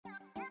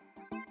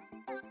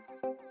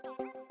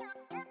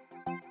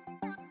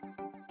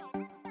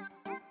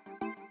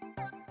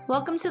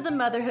Welcome to the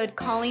Motherhood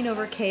Calling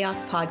Over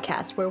Chaos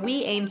podcast, where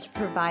we aim to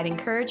provide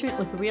encouragement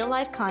with real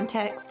life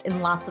context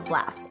and lots of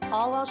laughs,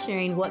 all while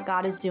sharing what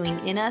God is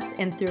doing in us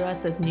and through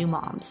us as new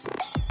moms.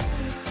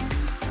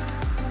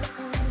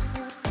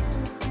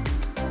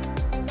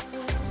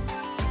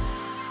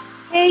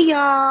 Hey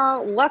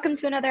y'all, welcome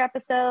to another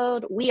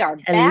episode. We are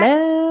back.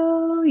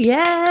 Hello,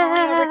 yeah.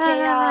 Calling Over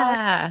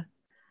Chaos.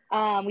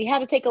 We had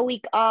to take a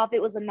week off.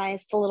 It was a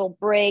nice little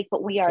break,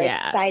 but we are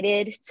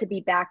excited to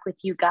be back with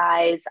you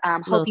guys.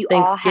 Hope you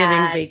all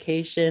had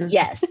vacation.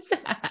 Yes.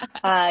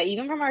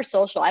 Even from our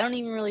social, I don't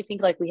even really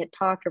think like we had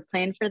talked or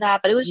planned for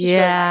that, but it was just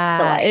really nice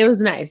to it was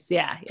nice.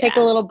 Take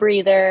a little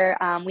breather.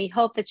 We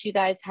hope that you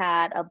guys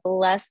had a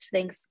blessed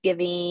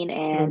Thanksgiving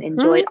and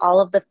enjoyed all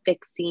of the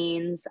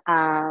fixings.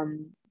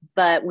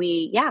 But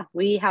we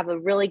have a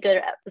really good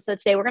episode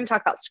today. We're going to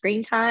talk about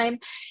screen time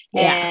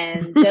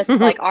and just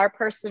like our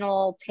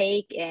personal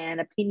take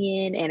and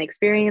opinion and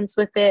experience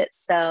with it.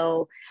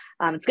 So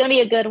it's going to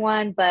be a good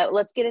one, but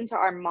let's get into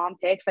our mom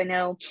picks. I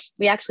know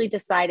we actually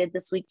decided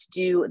this week to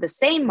do the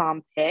same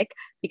mom pick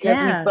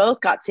because we both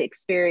got to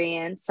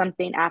experience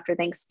something after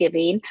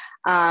Thanksgiving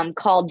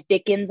called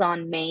Dickens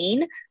on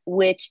Main,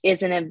 which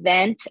is an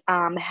event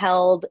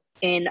held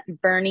in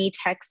Boerne,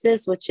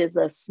 Texas, which is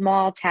a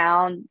small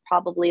town,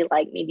 probably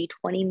like maybe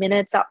 20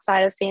 minutes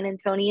outside of San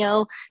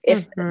Antonio.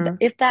 If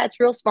that's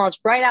real small, it's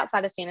right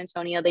outside of San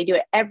Antonio. They do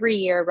it every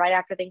year right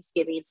after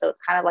Thanksgiving. So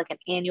it's kind of like an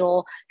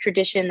annual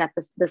tradition that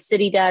the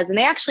city does. And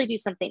they actually do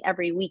something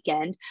every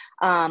weekend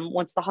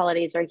once the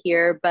holidays are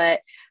here.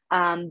 But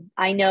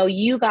I know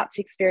you got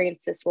to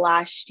experience this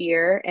last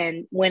year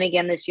and went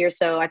again this year.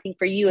 So I think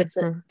for you, it's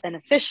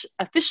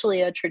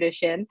officially a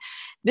tradition.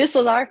 This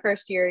was our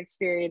first year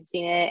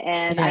experiencing it.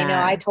 And I know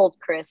I told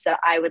Chris that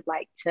I would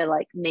like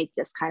to make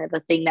this kind of a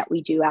thing that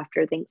we do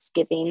after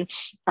Thanksgiving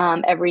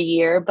every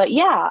year. But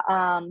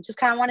just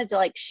kind of wanted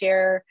to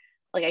share,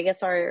 I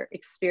guess our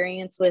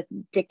experience with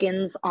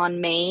Dickens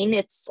on Main.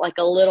 It's like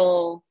a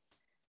little,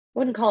 I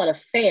wouldn't call it a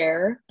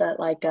fair, but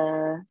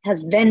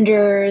has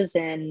vendors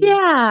and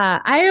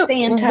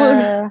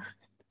Santa.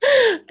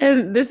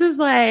 And this is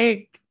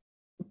like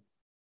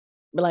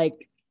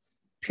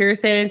pure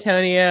San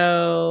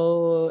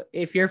Antonio.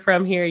 If you're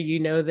from here, you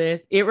know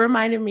this. It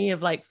reminded me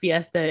of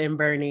Fiesta in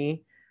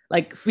Boerne,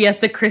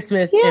 Fiesta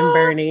Christmas in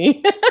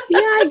Boerne.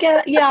 I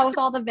get with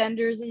all the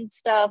vendors and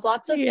stuff,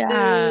 lots of food.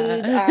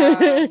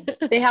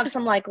 They have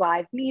some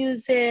live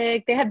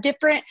music. They have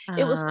different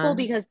it was cool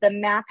because the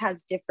map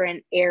has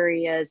different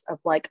areas of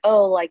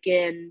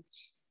in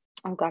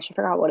oh gosh, I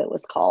forgot what it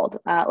was called.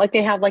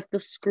 They have the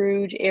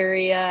Scrooge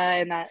area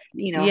and that,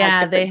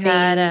 has they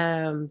had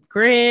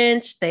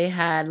Grinch. They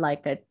had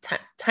a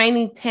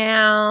tiny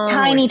town.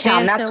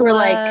 That's where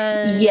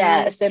and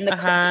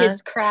the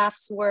kids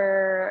crafts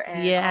were and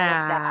all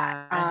of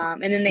that.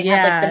 And then they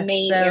had the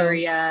main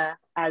area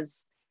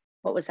as,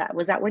 what was that?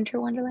 Was that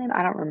Winter Wonderland?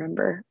 I don't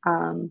remember.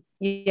 Where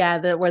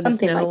the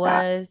snow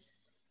was.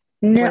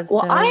 No,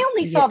 I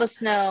only saw the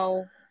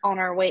snow on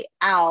our way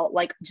out,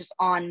 just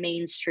on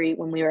Main Street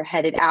when we were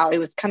headed out. It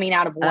was coming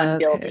out of one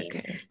building.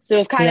 So it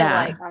was kind of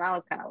that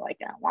was kind of like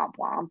a womp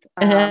womp.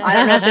 I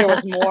don't know if there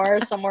was more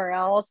somewhere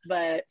else,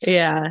 but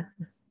it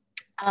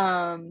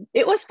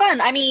was fun.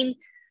 I mean,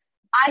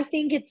 I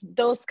think it's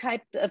those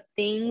type of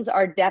things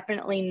are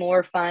definitely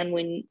more fun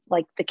when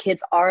the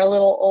kids are a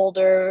little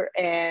older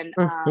and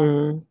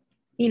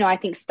I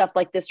think stuff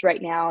like this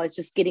right now is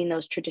just getting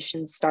those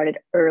traditions started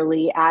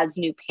early as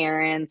new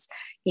parents.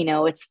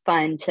 It's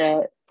fun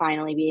to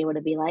finally be able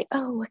to be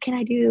oh, what can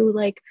I do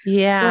for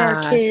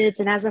our kids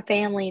and as a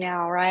family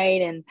now,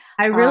 right? And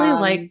I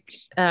really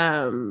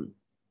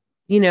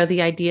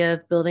the idea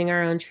of building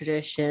our own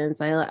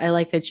traditions. I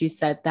like that you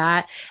said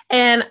that.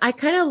 And I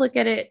kind of look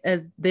at it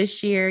as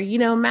this year,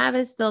 Mav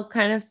is still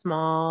kind of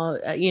small,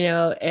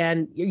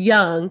 and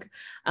young.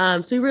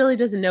 So he really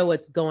doesn't know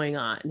what's going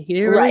on.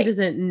 He really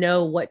doesn't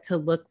know what to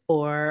look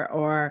for,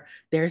 or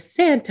there's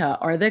Santa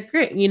or the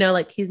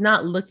Grinch, he's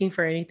not looking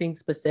for anything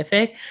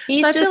specific.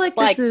 He's so I just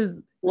feel this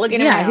is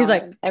looking around. He's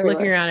everywhere.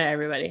 Looking around at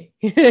everybody.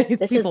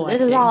 This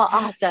is all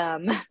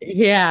awesome.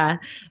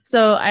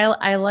 So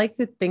I like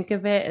to think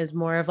of it as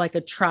more of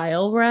a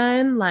trial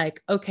run.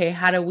 Okay,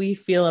 how do we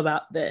feel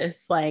about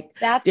this?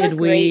 That's a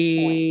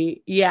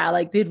great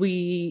point. Did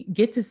we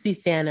get to see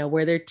Santa?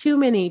 Were there too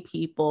many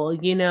people?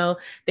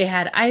 They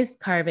had ice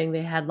carving,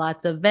 they had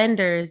lots of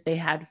vendors, they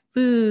had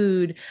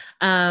food.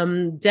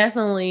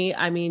 Definitely,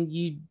 I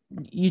mean,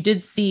 you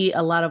did see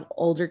a lot of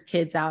older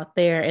kids out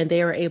there and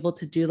they were able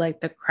to do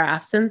the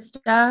crafts and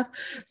stuff.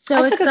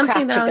 So it's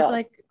something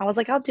that I was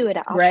I'll do it.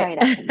 I'll try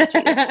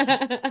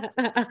it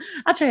out.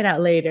 I'll try it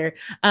out later.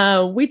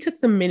 We took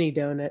some mini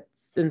donuts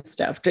and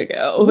stuff to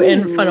go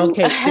and funnel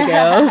cake to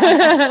go.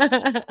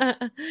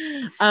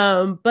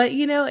 But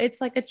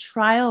it's a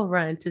trial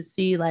run to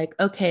see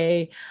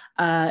okay,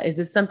 is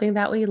this something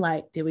that we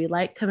like? Did we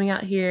like coming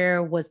out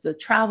here? Was the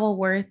travel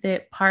worth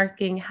it?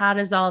 Parking? How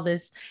does all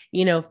this,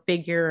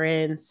 figure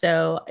in?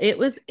 So it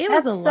was a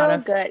lot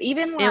of good.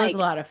 Even it was a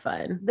lot of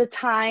fun. The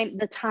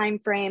time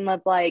frame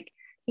of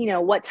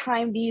what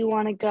time do you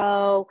want to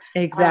go?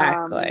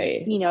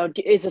 Exactly.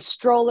 Is a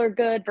stroller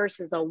good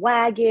versus a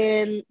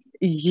wagon?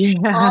 Yeah.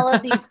 All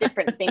of these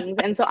different things.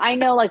 And so I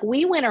know like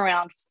we went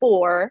around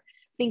 4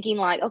 thinking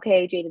like,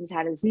 okay, Jaden's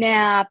had his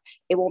nap.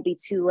 It won't be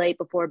too late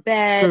before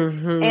bed.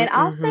 And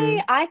I'll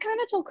say I kind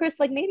of told Chris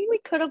like maybe we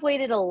could have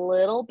waited a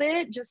little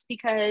bit just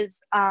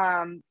because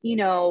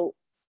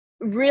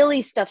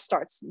really stuff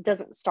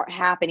doesn't start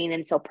happening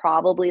until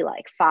probably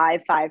like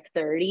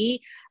 5:30.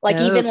 Like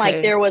even like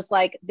Okay. there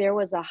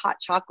was a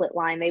hot chocolate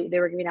line. They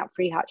were giving out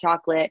free hot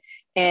chocolate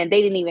and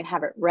they didn't even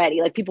have it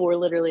ready. Like people were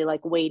literally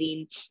like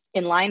waiting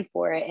in line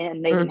for it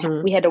and they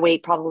didn't we had to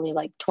wait probably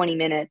like 20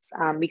 minutes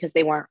because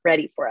they weren't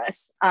ready for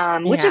us,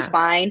 which is Yeah.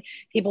 fine.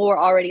 People were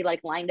already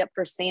like lined up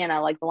for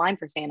Santa. Like the line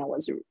for Santa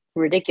was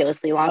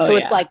ridiculously long. Oh So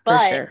it's yeah, like, for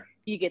but sure.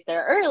 you get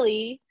there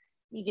early,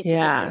 you get your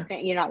picture Yeah. of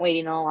Santa. You're not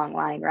waiting in a long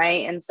line,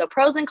 right? And so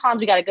pros and cons,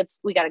 we got a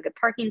good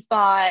parking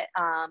spot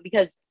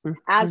because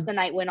as Mhm. the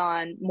night went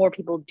on, more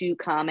people do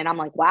come, and I'm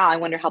like, wow, I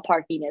wonder how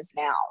parking is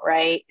now,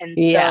 right? And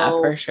Yeah,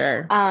 so for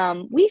sure.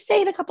 we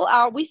stayed a couple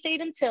hours. We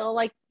stayed until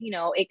like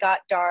it got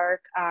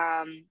dark.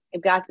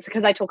 It got this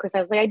because I told Chris I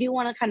was like I do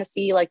want to kind of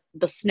see like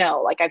the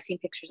snow. Like I've seen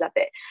pictures of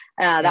it.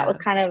 That was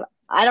Yeah. kind of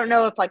I don't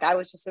know if like I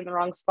was just in the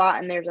wrong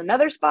spot and there's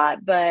another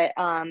spot, but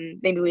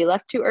maybe we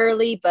left too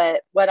early.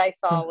 But what I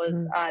saw was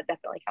Mhm.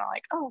 definitely kind of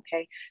like, oh,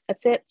 okay,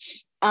 that's it.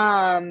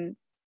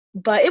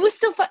 But it was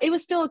still fun. It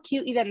was still a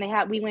cute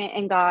event. We went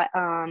and got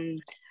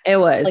like It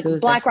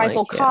was Black definitely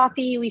Rifle cute.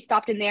 coffee. We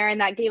stopped in there and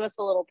that gave us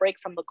a little break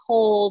from the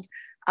cold.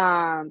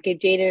 Gave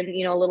Jaden,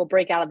 a little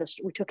break out of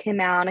we took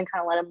him out and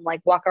kind of let him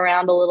like walk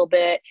around a little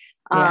bit.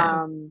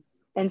 Yeah.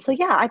 And so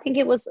yeah, I think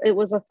it was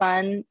a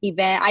fun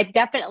event. I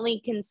definitely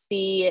can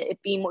see it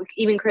being more,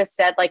 even Chris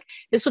said like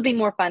this would be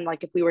more fun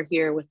like if we were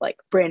here with like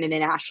Brandon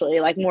and Ashley,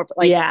 like more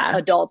like Yeah.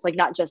 adults, like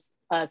not just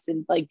us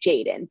and like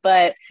Jaden.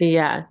 But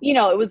Yeah.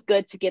 it was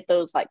good to get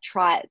those like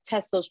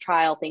test those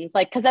trial things.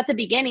 Like, cause at the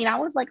beginning I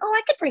was like, oh,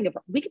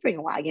 we could bring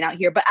a wagon out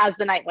here. But as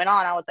the night went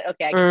on, I was like,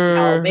 okay, I can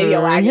see how maybe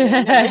a wagon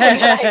isn't a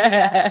really good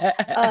idea.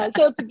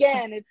 So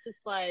it's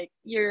just like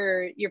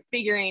you're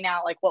figuring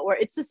out like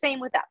it's the same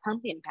with that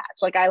pumpkin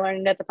patch. Like I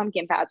learned at the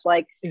pumpkin patch,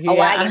 like a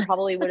wagon Yeah.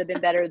 probably would have been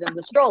better than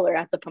the stroller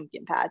at the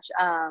pumpkin patch.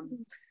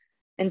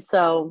 And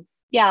so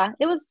yeah,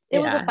 it was a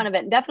Yeah. fun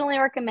event. Definitely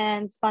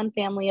recommend, fun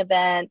family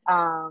event.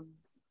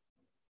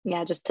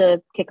 Yeah, just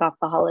to kick off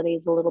the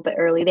holidays a little bit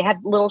early. They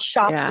have little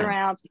shops Yeah.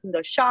 around so you can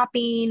go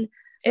shopping.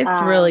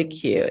 It's really Um,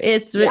 cute.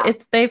 yeah,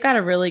 They've got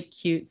a really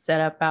cute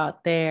setup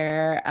out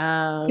there.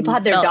 people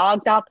had their Felt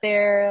dogs out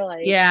there.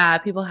 Like, Yeah,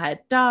 people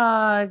had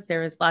dogs.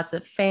 There was lots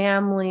of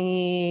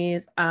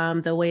families.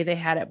 The way they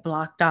had it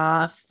blocked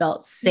off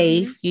felt mhm.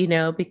 safe,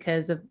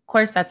 because of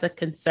course that's a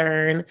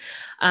concern.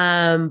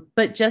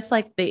 But just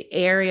like the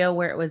area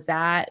where it was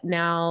at,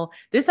 now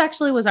this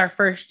actually was our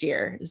first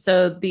year.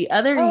 So the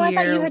other Oh, I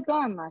thought you year had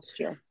gone last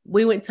year.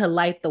 we went to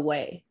Light the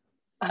Way.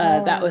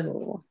 That was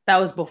Oh, that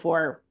was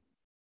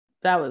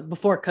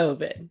before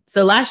COVID.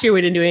 So last year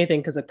we didn't do anything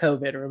because of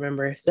COVID,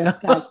 remember? So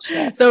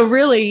gotcha. so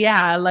really,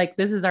 yeah, like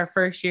this is our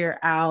first year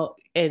out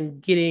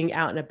and getting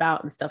out and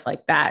about and stuff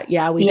like that.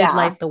 Yeah, we did Yeah.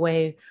 Light the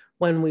Way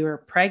when we were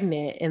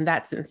pregnant, and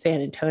that's in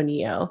San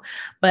Antonio.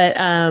 But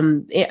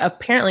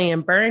apparently in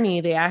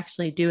Bernie, they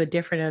actually do a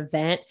different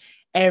event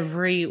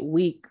every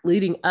week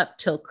leading up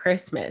till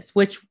Christmas,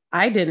 which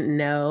I didn't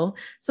know.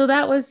 So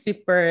that was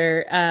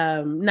super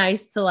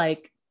nice to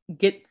like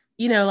get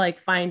like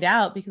find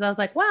out, because I was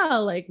like,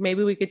 wow, like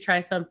maybe we could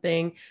try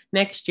something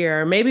next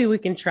year, or maybe we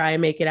can try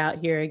and make it out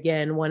here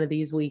again one of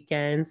these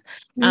weekends.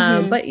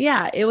 Hmm. But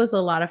yeah, it was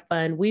a lot of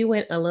fun. We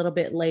went a little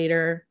bit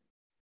later.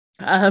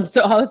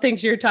 So all the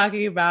things you're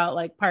talking about,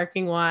 like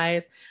parking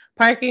wise,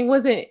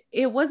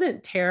 it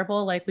wasn't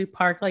terrible. Like we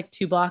parked like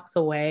 2 blocks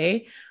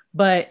away,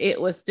 but it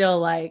was still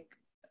like,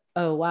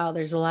 oh wow,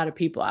 there's a lot of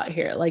people out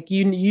here. Like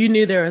you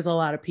knew there was a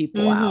lot of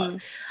people out.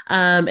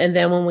 Hmm. And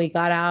then when we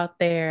got out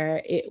there,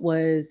 it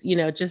was,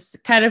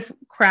 just kind of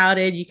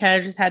crowded. You kind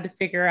of just had to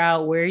figure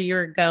out where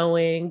you're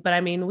going. But I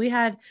mean, we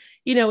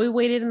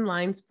waited in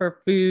lines for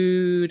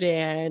food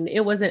and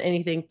it wasn't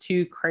anything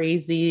too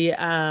crazy.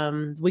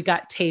 We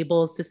got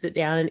tables to sit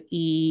down and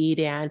eat.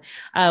 And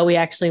we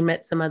actually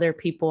met some other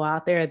people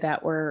out there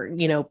that were,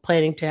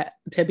 planning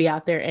to be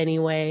out there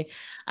anyway.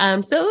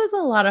 So it was a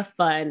lot of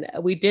fun.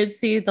 We did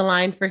see the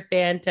line for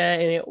Santa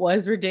and it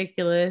was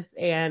ridiculous.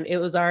 And it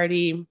was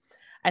already,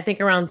 I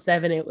think around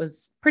 7, it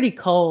was pretty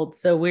cold.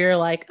 So we were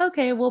like,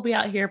 okay, we'll be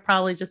out here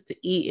probably just to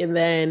eat and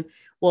then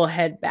we'll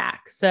head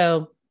back.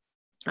 So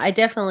I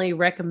definitely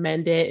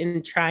recommend it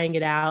and trying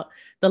it out.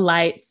 The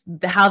lights,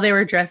 how they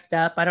were dressed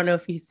up. I don't know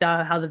if you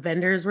saw how the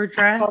vendors were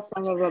Saw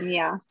some dressed. of them.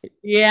 Yeah.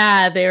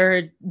 Yeah, they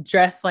were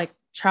dressed like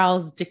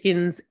Charles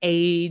Dickens'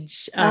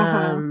 age,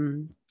 Uh-huh.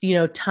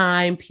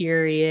 time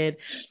period.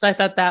 So I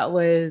thought that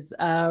was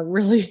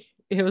really,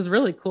 it was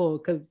really cool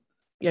because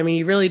I mean,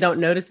 you really don't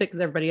notice it because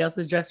everybody else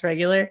is dressed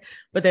regular.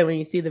 But then when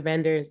you see the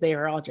vendors, they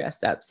were all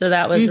dressed up. So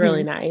that was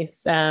really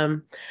nice.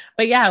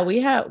 But yeah,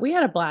 we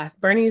had a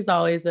blast. Bernie's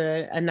always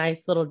a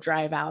nice little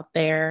drive out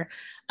there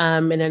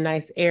in a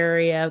nice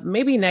area.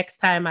 Maybe next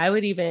time I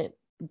would even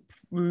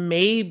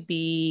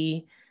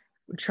maybe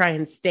try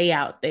and stay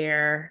out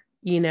there,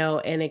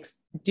 and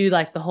do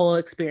like the whole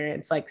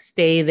experience, like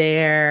stay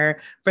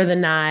there for the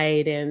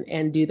night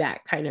and do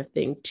that kind of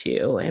thing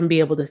too, and be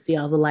able to see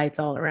all the lights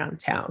all around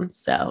town.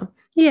 So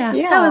yeah.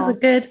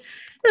 It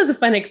was a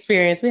fun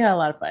experience. We had a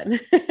lot of fun.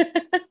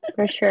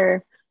 For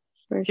sure.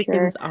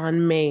 Dickens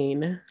on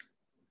Main.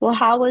 Well,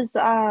 how was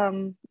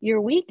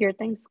your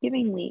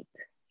Thanksgiving week?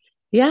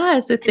 Yeah,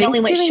 so we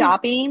went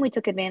shopping. We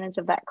took advantage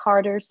of that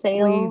Carter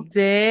sale. We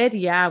did.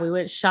 Yeah, we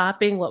went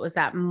shopping. What was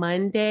that,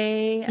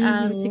 Monday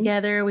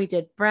together? We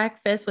did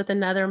breakfast with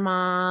another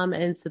mom.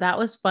 And so that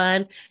was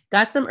fun.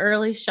 Got some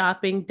early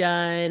shopping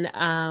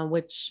done,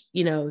 which,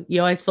 you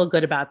always feel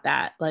good about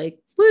that. Like,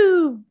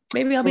 woo,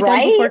 maybe I'll be done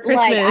before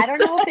Christmas. Like, I don't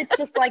know if it's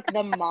just like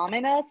the mom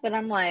in us, but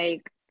I'm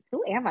like,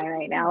 who am I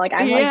right now? Like,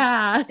 I'm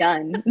like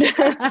done.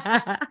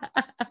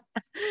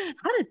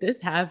 How did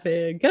this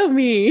happen? Go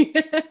me.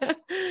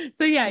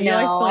 So yeah,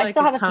 I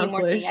still have a few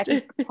more things. I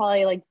could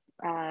probably like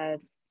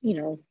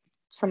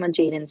some of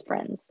Jaden's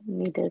friends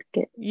need to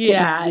get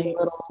a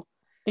little.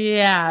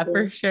 Yeah,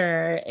 for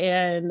sure.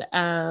 And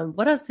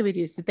what else did we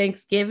do? So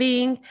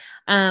Thanksgiving,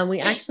 we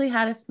actually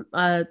had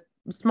a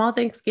small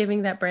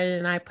Thanksgiving that Brandon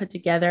and I put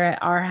together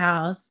at our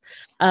house,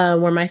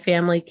 where my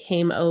family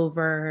came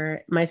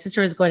over. My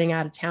sister was going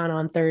out of town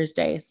on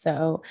Thursday,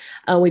 so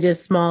we did a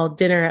small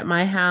dinner at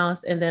my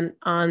house, and then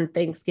on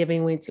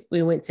Thanksgiving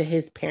we went to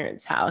his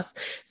parents' house.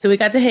 So we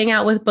got to hang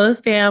out with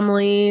both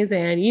families,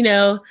 and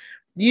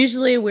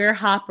usually we're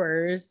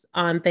hoppers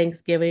on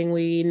Thanksgiving.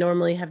 We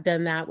normally have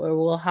done that where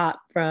we'll hop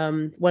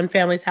from one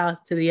family's house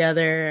to the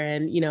other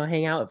and,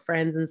 hang out with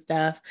friends and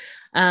stuff.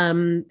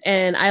 And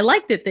I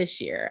liked it this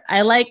year.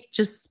 I like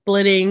just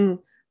splitting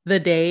the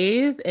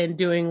days and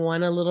doing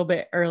one a little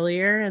bit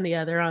earlier and the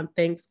other on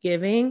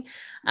Thanksgiving.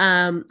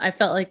 I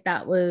felt like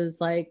that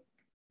was like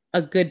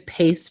a good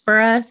pace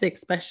for us,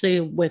 especially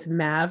with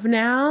Mav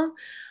now.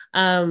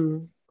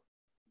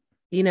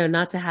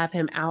 Not to have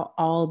him out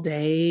all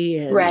day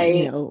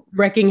and,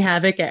 wreaking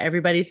havoc at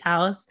everybody's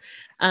house.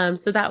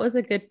 So that was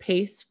a good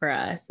pace for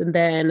us. And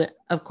then,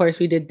 of course,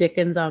 we did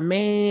Dickens on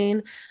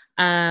Main.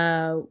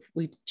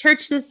 We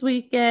church this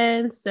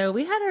weekend. So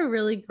we had a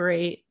really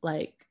great,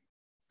 like,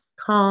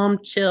 calm,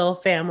 chill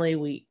family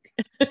week.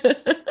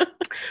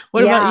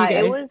 What about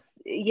you guys?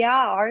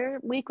 Our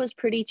week was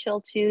pretty chill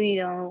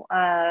too.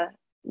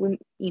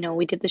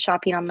 We did the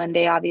shopping on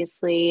Monday,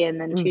 obviously, and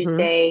then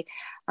Tuesday,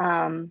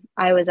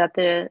 I was at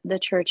the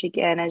church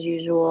again as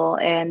usual.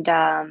 And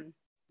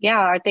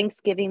our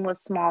Thanksgiving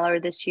was smaller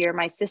this year.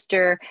 My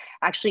sister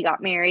actually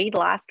got married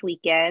last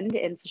weekend,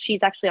 and so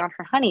she's actually on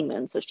her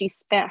honeymoon. So she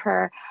spent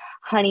her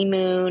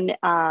honeymoon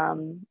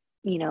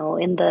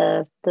in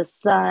the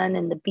sun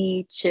and the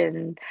beach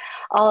and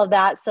all of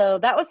that. So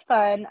that was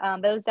fun.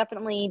 But it was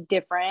definitely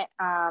different.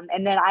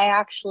 And then I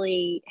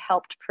actually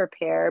helped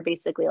prepare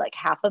basically like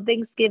half of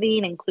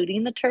Thanksgiving,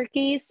 including the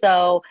turkey.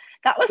 So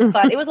that was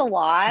fun. It was a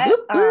lot.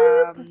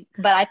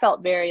 But I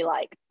felt very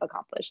like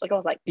accomplished. Like I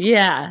was like,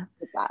 yeah,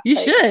 you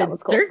should. That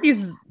was cool.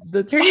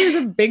 The turkey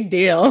is a big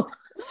deal.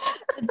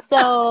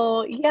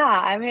 So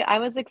I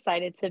was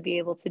excited to be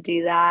able to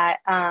do that.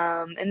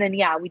 And then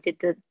we did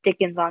the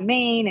Dickens on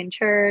Main and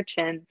church,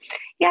 and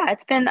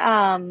it's been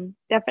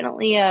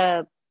definitely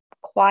a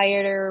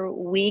quieter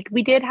week.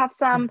 We did have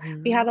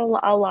we had a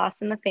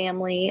loss in the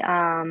family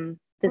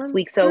this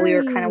week, so we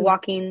were kind of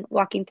walking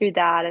through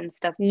that and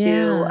stuff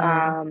too.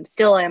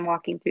 Still am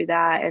walking through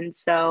that, and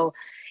so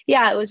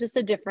it was just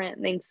a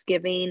different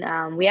Thanksgiving.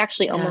 We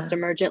actually almost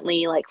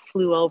emergently like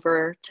flew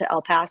over to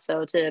El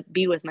Paso to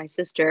be with my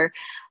sister.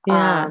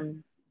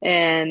 And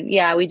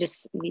we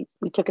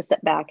took a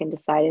step back and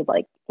decided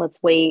like, let's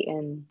wait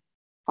and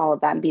all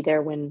of that and be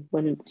there when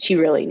she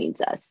really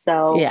needs us.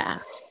 So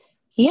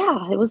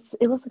it was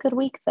a good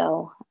week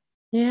though.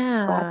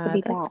 Yeah,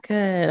 that's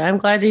good. I'm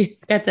glad you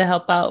got to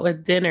help out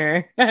with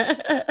dinner.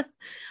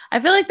 I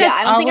feel like that's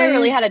I don't think I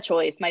really had a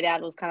choice. My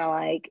dad was kind of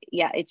like,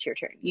 it's your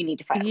turn. You need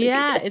to finally do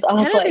this. It's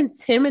kind of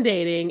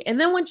intimidating. And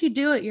then once you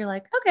do it, you're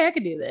like, okay, I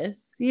can do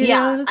this.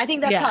 I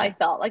think that's how I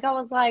felt. Like I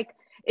was like,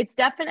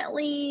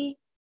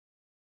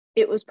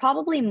 it was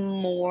probably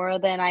more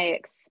than I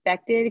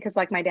expected, because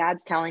like my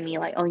dad's telling me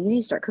like, oh, you need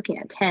to start cooking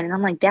at 10. And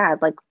I'm like,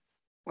 Dad, like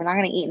we're not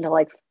going to eat until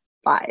like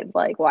 5.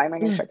 Like, why am I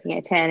going to start cooking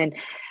at 10?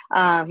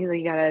 And he's like,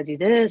 you got to do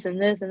this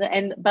and this and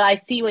that. But I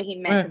see what he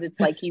meant, because it's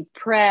like you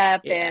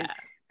prep and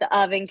the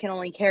oven can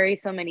only carry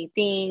so many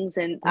things.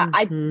 And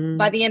I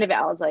by the end of it,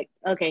 I was like,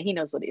 okay, he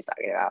knows what he's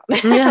talking about.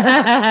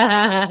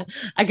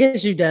 I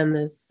guess you've done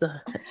this,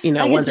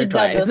 once or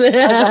twice.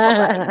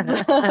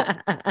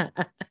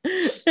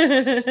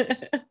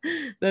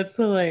 That's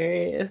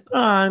hilarious. Oh,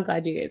 I'm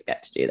glad you guys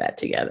got to do that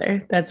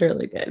together. That's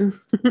really good.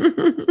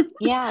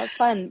 Yeah, it's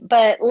fun.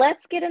 But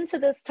let's get into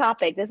this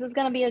topic. This is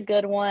going to be a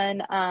good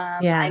one. I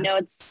Yeah. know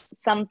it's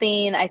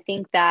something I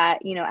think that,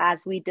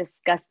 as we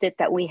discussed it,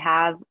 that we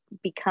have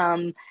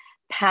become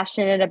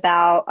passionate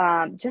about,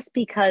 just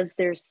because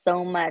there's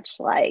so much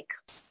like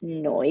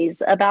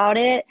noise about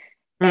it.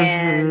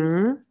 And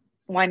Mm-hmm.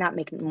 why not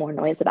make more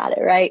noise about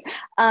it, right?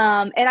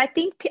 And I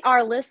think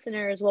our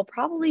listeners will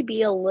probably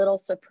be a little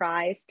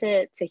surprised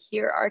to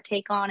hear our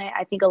take on it.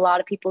 I think a lot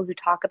of people who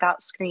talk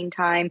about screen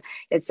time,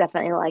 it's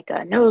definitely like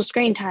a no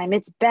screen time,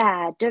 it's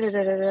bad, da, da,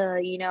 da, da, da,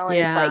 and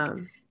it's like Yeah.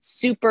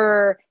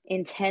 super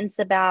intense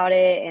about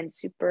it and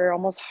super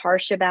almost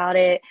harsh about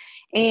it.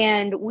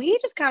 And we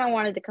just kind of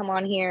wanted to come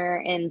on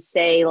here and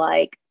say,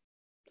 like,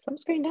 some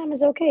screen time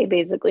is okay,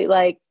 basically.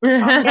 Like,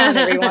 calm down,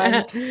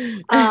 everyone.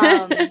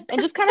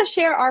 And just kind of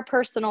share our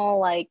personal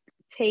like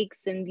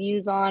takes and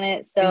views on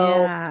it. So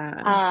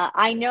Yeah.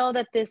 I know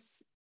that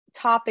this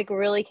topic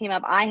really came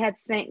up. I had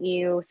sent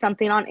you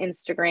something on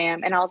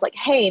Instagram and I was like,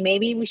 hey,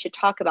 maybe we should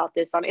talk about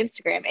this on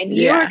Instagram. And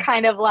you were Yeah.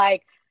 kind of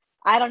like,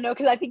 I don't know,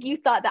 because I think you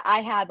thought that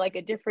I had like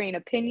a differing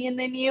opinion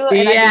than you.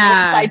 And I think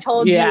once I Yeah.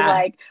 told you Yeah.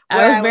 like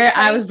where I was I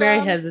coming was very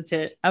from,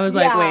 hesitant. I was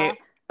like, yeah,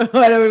 wait,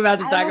 what are we about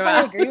to I don't talk know if I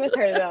about? agree with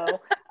her though.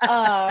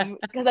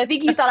 Because I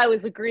think you thought I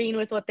was agreeing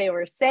with what they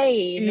were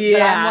saying,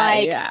 but I'm Yeah.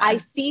 like, I Yeah.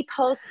 see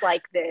posts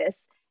like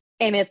this,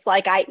 and it's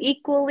like I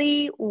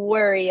equally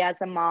worry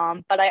as a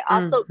mom, but I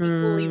also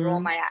equally roll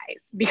Mm-hmm. my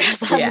eyes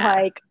because I'm Yeah.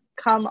 like,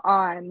 come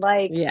on,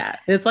 like, Yeah.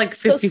 It's like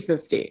so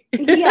 50-50.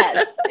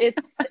 yes,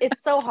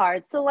 it's so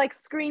hard. So like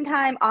screen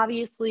time,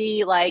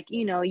 obviously, like,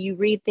 you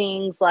read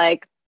things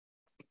like,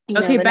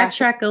 Okay, the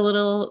national,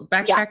 yeah,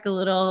 backtrack a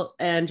little,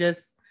 and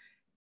just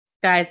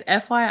guys,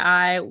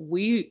 FYI,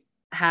 we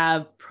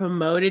have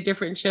promoted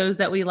different shows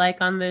that we like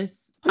on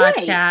this right,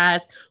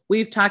 podcast.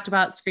 We've talked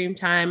about screen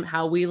time,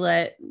 how we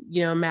let,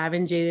 Mav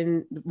and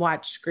Jaden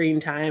watch screen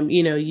time,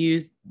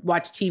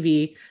 watch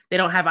TV. They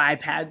don't have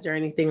iPads or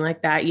anything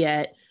like that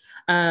yet.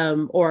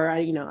 Or,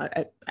 I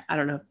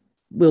don't know if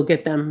we'll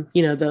get them,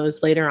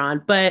 those later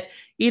on. But,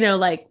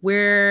 like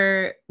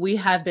we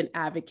have been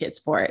advocates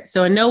for it.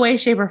 So in no way,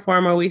 shape, or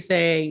form are we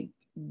saying,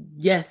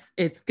 yes,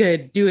 it's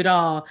good, do it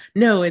all.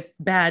 No, it's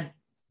bad,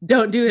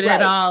 don't do it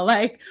at right. all.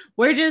 Like,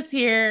 we're just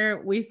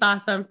here. We saw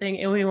something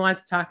and we want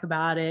to talk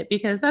about it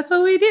because that's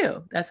what we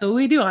do. That's what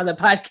we do on the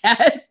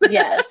podcast.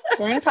 Yes,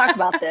 we're going to talk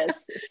about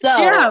this.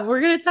 Yeah, So,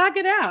 we're going to talk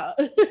it out.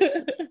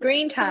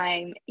 screen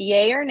time,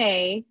 yay or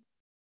nay?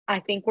 I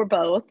think we're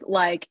both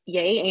like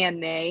yay and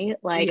nay.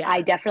 Like, Yeah,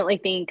 I definitely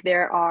think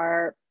there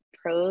are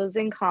pros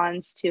and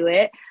cons to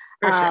it.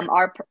 for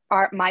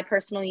sure. My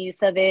personal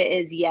use of it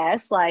is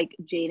yes. Like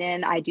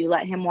Jaden, I do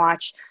let him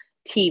watch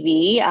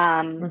TV.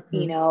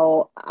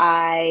 Mm-hmm.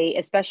 I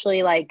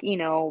especially like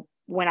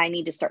when I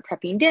need to start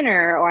prepping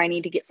dinner or I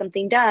need to get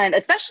something done.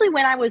 Especially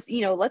when I was,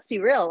 let's be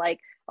real, like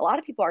a lot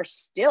of people are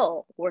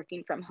still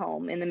working from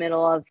home in the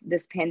middle of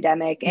this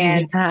pandemic,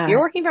 and if you're Yeah,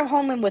 working from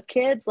home and with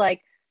kids,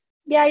 like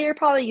yeah, you're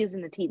probably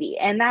using the TV,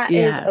 and that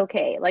is yeah.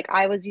 okay. Like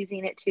I was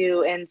using it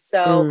too. And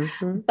so,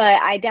 Mm-hmm.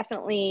 but I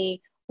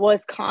definitely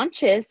was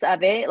conscious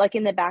of it. Like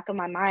in the back of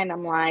my mind,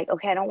 I'm like,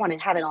 okay, I don't want to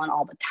have it on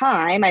all the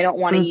time. I don't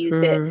want to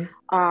use it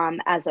Mm-hmm.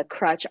 as a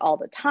crutch all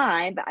the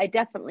time, but I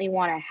definitely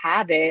want to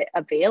have it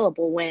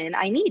available when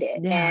I need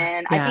it. Yeah,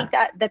 And I yeah. think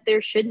that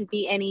there shouldn't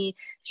be any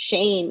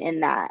shame in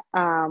that.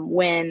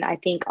 When I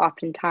think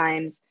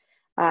oftentimes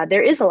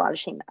there is a lot of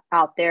shame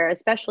out there,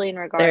 especially in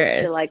There regards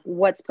to is. like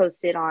what's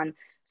posted on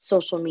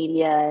social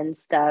media and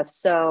stuff.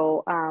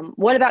 So,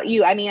 what about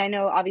you? I mean, I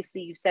know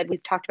obviously you said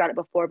we've talked about it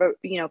before, but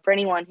for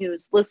anyone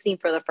who's listening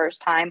for the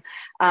first time,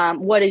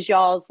 what does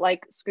y'all's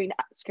like screen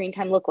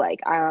time look like?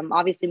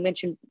 Obviously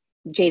mentioned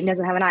Jaden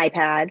doesn't have an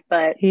iPad,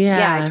 but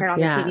yeah, I Yeah, turn on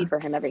the TV yeah. for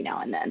him every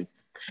now and then.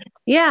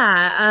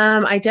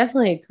 Yeah, I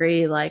definitely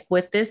agree. Like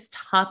with this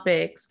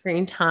topic,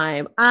 screen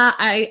time,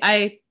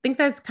 I think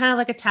that's kind of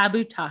like a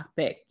taboo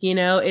topic.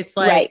 It's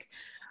Right. like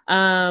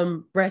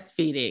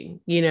breastfeeding.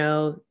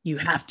 You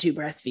have to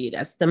breastfeed.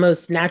 That's the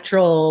most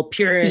natural,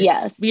 purest,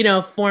 Yes.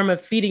 form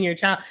of feeding your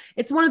child.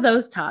 It's one of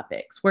those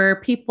topics where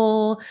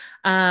people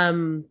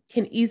can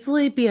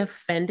easily be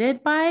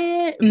offended by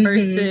it Mm-hmm.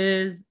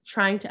 versus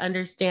trying to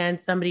understand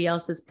somebody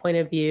else's point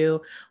of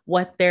view,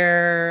 what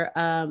their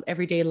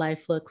everyday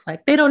life looks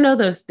like. They don't know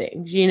those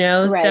things.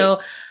 Right. So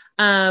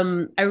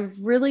I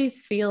really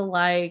feel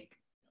like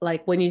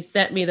when you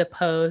sent me the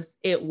post,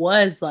 it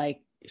was like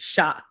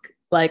shock.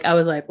 Like I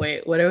was like,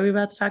 wait, what are we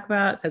about to talk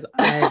about? Because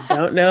I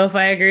don't know if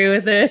I agree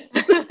with this.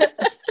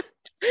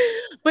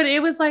 But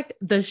it was like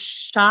the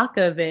shock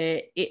of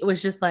it. It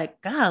was just like,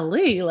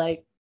 golly,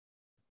 like,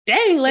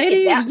 dang,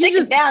 lady, you Take it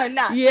just, down a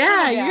notch. Take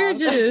yeah, it you're down.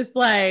 just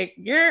like,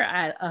 you're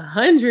at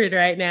 100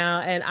 right now.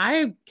 And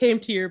I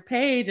came to your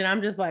page and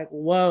I'm just like,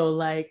 whoa,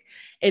 like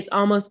it's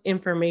almost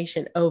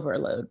information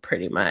overload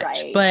pretty much.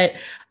 Right. But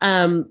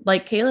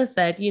like Kayla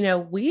said,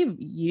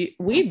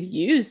 we've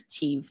used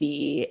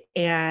TV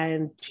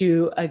and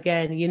to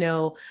again,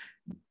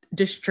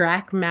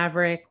 distract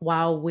Maverick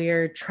while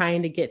we're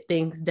trying to get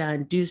things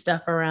done, do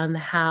stuff around the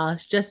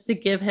house, just to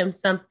give him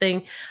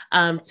something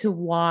to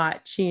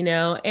watch, you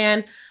know.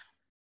 And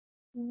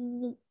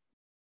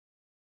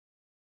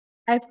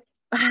I,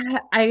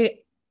 I,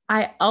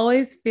 I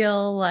always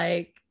feel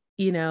like,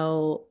 you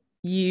know,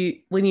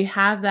 when you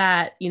have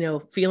that, you know,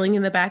 feeling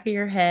in the back of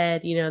your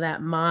head, you know,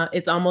 that mom,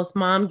 it's almost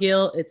mom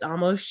guilt, it's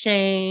almost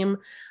shame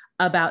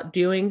about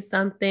doing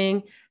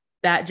something,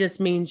 that just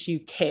means you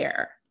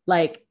care.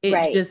 Like it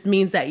Right. just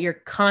means that you're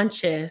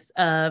conscious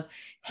of,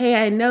 hey,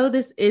 I know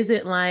this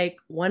isn't like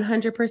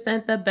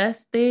 100% the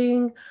best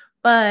thing,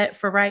 but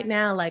for right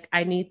now, like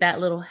I need that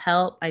little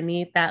help. I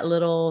need that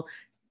little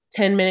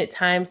 10-minute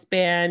time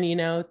span, you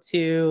know,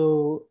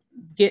 to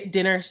get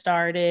dinner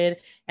started,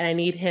 and I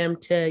need him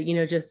to, you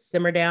know, just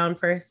simmer down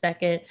for a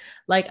second.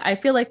 Like I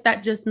feel like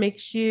that just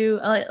makes you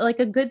like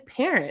a good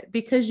parent,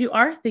 because you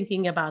are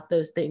thinking about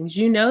those things.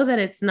 You know that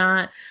it's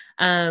not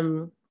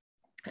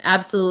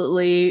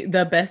absolutely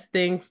the best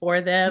thing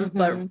for them,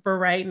 but Mm-hmm. for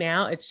right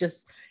now, it's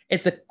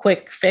a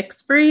quick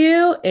fix for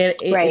you, and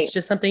it's Right.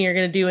 just something you're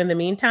going to do in the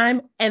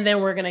meantime, and then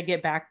we're going to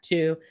get back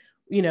to,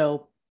 you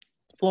know,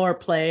 floor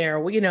play,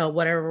 or you know,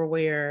 whatever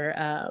we're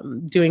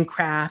doing,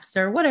 crafts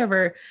or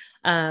whatever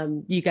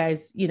you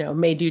guys, you know,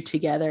 may do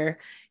together.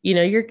 You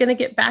know, you're going to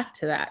get back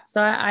to that.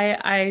 So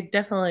I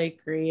definitely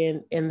agree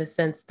in the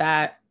sense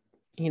that,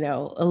 you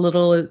know, a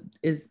little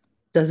is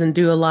doesn't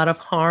do a lot of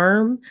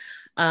harm,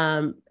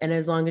 and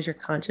as long as you're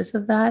conscious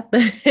of that,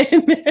 then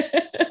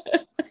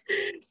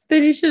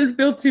then you shouldn't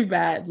feel too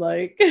bad,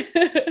 like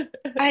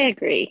I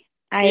agree.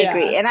 I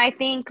agree. yeah. And I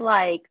think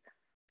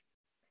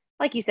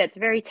like you said, it's a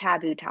very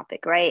taboo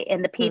topic, right?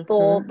 And the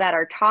people Hmm. that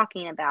are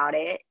talking about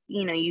it,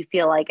 you know, you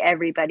feel like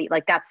everybody,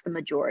 like that's the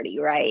majority,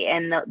 right?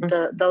 And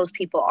those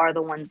people are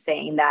the ones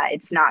saying that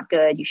it's not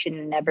good, you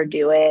shouldn't never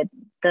do it,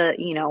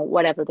 you know,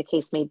 whatever the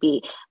case may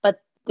be. But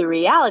the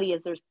reality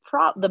is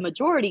the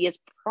majority is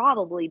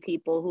probably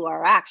people who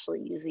are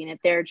actually using it.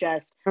 They're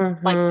just,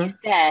 like you Hmm.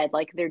 said,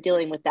 like they're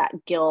dealing with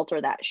that guilt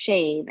or that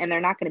shame, and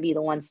they're not going to be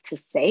the ones to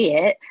say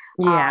it,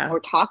 Yeah. or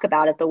talk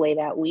about it the way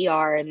that we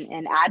are,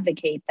 and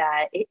advocate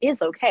that it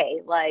is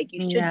okay. Like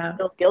you shouldn't Yeah,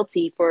 feel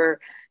guilty for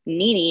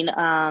needing,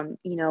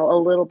 you know, a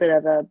little bit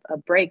of a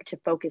break to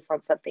focus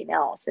on something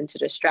else and to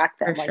distract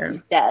for them, like you sure.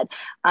 said.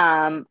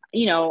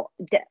 You know,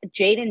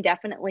 Jaden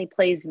definitely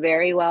plays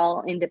very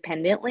well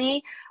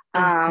independently.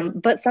 Hmm.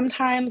 But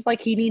sometimes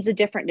like he needs a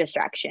different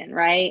distraction,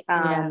 right?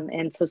 Yeah,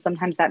 And so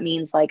sometimes that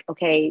means like,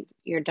 okay,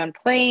 you're done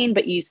playing,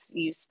 but you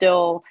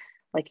still,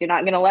 like, you're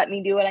not going to let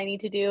me do what I need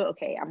to do.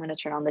 Okay, I'm going to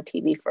turn on the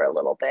TV for a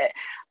little bit.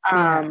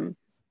 yeah, Um,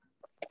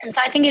 and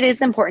so I think it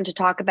is important to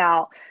talk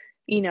about,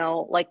 you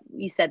know, like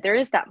you said, there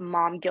is that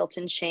mom guilt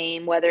and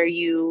shame, whether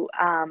you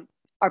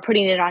are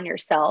putting it on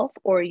yourself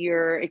or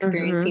you're hmm,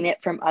 experiencing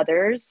it from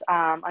others,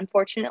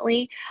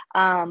 unfortunately.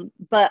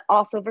 But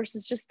also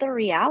versus just the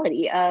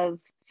reality of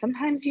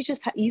sometimes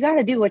you got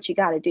to do what you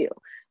got to do.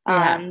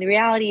 yeah, The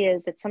reality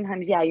is that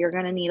sometimes, yeah, you're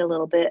going to need a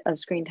little bit of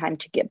screen time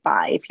to get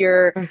by. If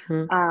you're,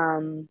 hmm,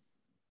 um,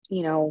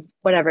 you know,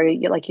 whatever,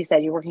 like you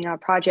said, you're working on a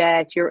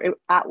project, you're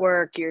at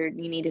work, you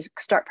need to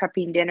start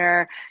prepping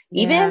dinner.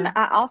 Even yeah,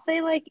 I'll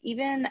say, like,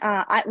 even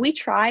we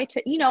try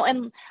to, you know,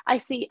 and I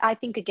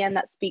think again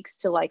that speaks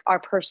to like our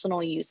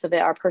personal use of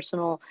it, our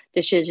personal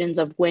decisions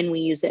of when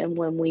we use it and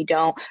when we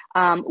don't.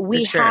 for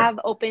We sure. have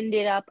opened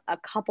it up a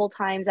couple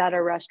times at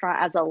a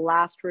restaurant as a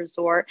last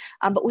resort,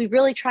 but we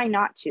really try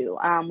not to.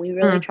 We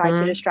really try to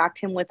Hmm. distract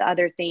him with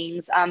other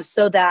things,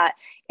 so that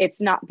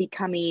it's not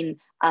becoming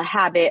a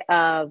habit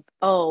of,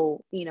 oh,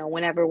 you know,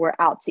 whenever we're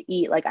out to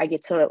eat, like I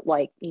get to,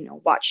 like, you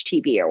know, watch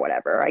TV or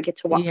whatever, I get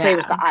to play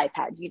with the Yeah,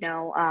 iPad, you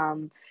know.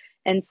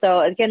 And so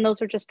again, those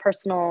are just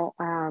personal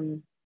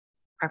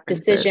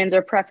decisions preferences.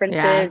 or Yeah.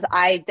 preferences.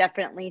 I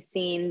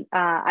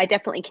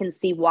definitely can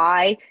see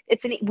why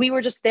we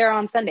were just there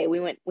on Sunday. We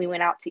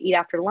went out to eat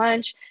after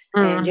lunch,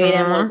 and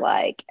Jaden was Hmm.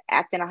 like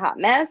acting a hot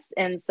mess.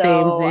 And so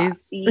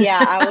Samesies.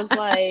 yeah, I was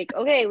like,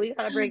 okay, we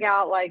gotta bring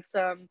out like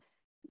some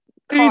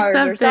Eat cars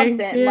or something.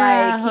 something.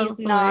 Like, Yeah, he's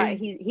not,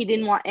 hopefully. he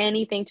didn't want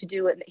anything to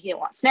do with it. He didn't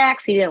want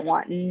snacks, he didn't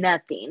want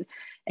nothing.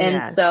 And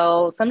Yes.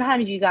 so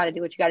sometimes you got to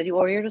do what you got to do,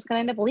 or you're just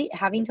going to end up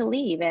having to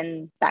leave,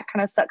 and that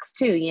kind of sucks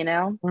too, you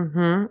know.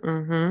 Hmm.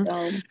 Hmm.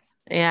 So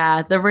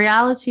Yeah, the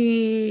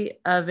reality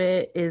of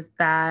it is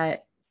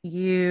that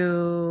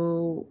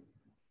you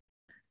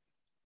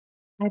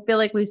I feel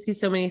like we see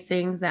so many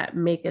things that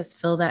make us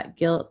feel that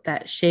guilt,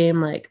 that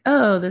shame, like,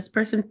 oh, this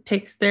person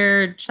takes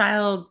their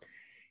child,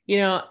 you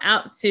know,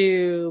 out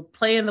to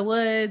play in the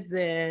woods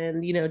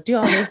and, you know, do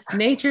all this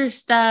nature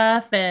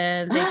stuff,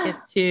 and they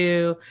get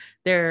to,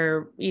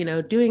 they're, you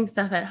know, doing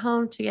stuff at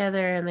home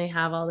together, and they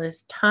have all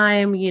this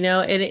time, you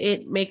know, and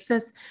it makes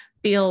us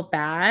feel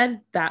bad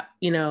that,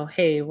 you know,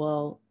 hey,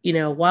 well, you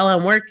know, while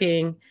I'm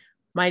working,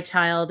 my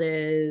child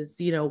is,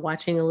 you know,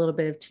 watching a little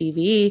bit of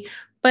TV.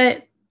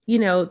 But you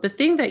know, the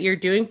thing that you're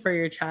doing for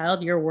your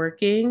child, you're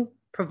working,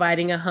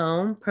 providing a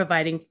home,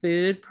 providing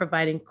food,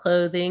 providing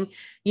clothing,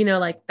 you know,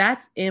 like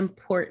that's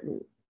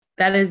important.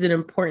 that is an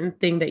important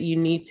thing that you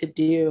need to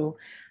do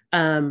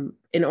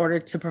in order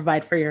to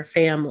provide for your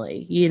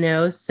family, you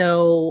know?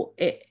 So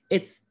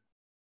it's,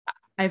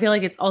 I feel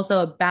like it's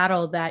also a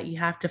battle that you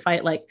have to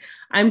fight. Like,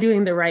 I'm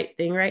doing the right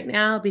thing right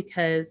now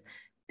because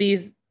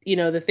these, you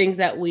know, the things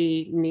that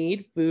we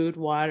need, food,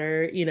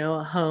 water, you know,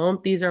 a home,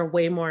 these are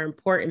way more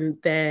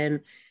important than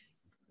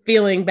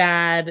feeling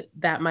bad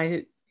that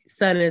my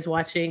son is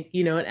watching,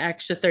 you know, an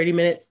extra 30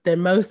 minutes than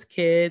most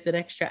kids, an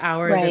extra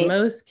hour than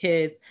most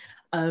kids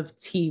of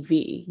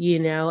TV, you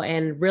know,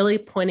 and really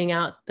pointing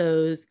out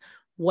those,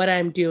 what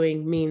I'm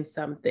doing means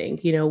something,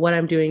 you know, what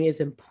I'm doing is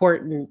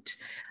important.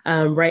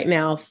 Right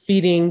now,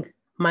 feeding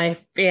my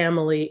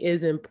family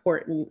is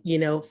important, you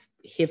know,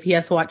 if he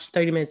has to watch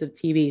 30 minutes of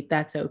TV,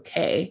 that's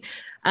okay.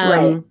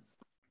 I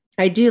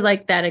do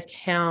like that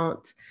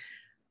account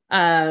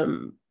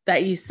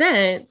that you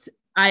sent.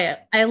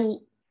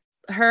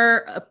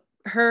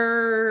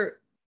 Her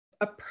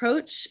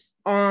approach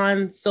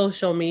on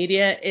social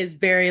media is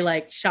very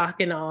like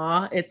shock and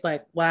awe. It's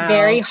like, wow.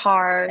 Very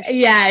harsh.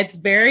 Yeah, it's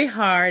very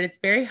hard. It's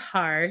very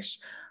harsh.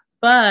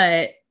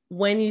 But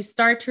when you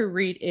start to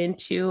read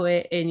into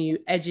it and you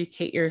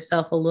educate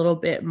yourself a little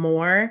bit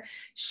more,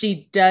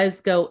 she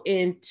does go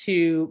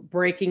into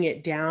breaking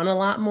it down a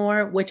lot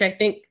more, which I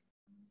think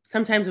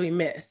sometimes we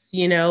miss.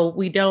 You know,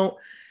 we don't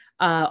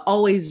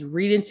always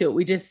read into it.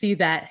 We just see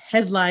that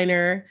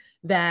headliner,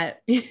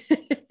 that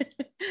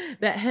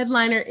that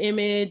headliner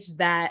image,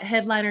 that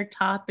headliner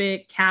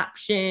topic,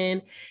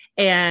 caption,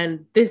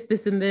 and this,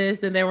 and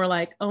this. And then we're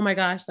like, oh my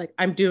gosh, like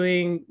I'm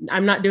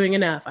not doing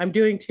enough. I'm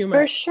doing too much.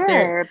 For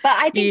sure. But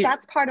I think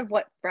that's part of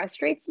what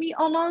frustrates me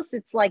almost.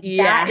 It's like,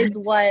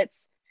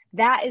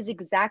 that is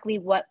exactly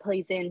what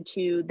plays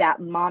into that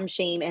mom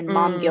shame and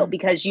mom guilt,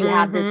 because you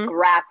have this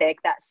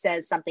graphic that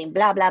says something,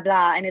 blah, blah,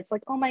 blah. And it's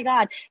like, oh my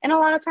God. And a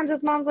lot of times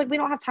as moms, like, we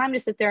don't have time to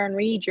sit there and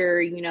read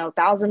your, you know,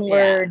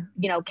 1,000-word,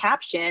 you know,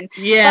 caption.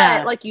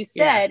 But like you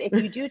said, if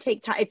you do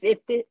take time, if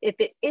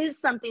it is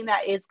something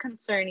that is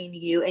concerning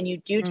you and you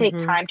do take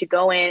time to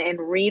go in and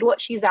read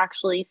what she's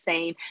actually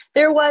saying,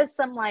 there was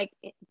some like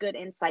good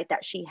insight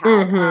that she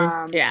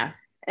had.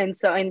 And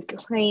so, and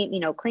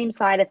claim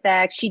side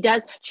effects.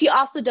 She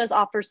also does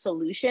offer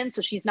solutions.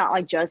 So she's not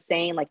like just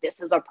saying like,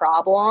 this is a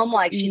problem.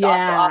 Like she's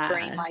also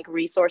offering like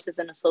resources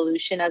and a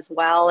solution as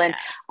well. And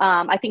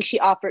I think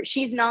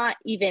she's not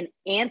even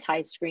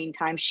anti-screen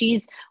time.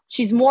 She's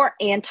more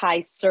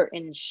anti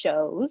certain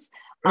shows.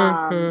 You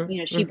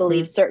know, she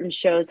believes certain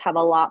shows have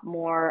a lot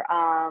more,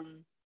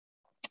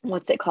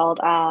 what's it called?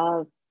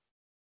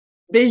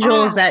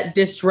 Visuals that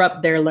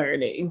disrupt their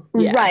learning.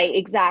 Right,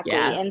 exactly.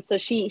 And so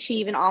she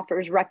even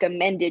offers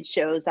recommended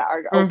shows that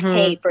are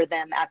okay for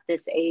them at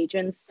this age.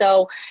 And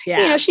so,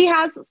 you know, she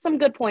has some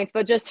good points,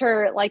 but just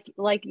her, like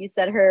you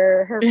said,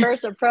 her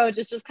first approach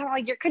is just kind of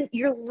like,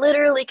 you're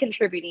literally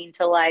contributing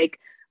to like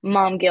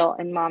mom guilt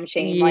and mom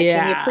shame. Like,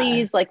 can you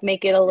please like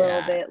make it a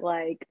little bit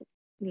like,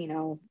 you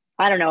know,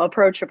 I don't know,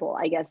 approachable,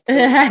 I guess.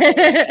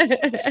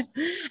 And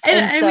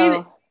I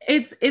mean,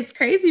 it's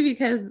crazy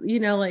because, you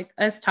know, like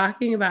us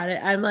talking about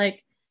it, I'm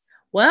like,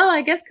 well,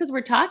 I guess because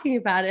we're talking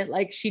about it,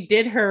 like she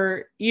did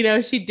her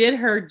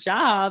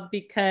job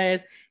because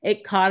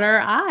it caught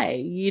our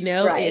eye, you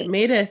know, it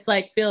made us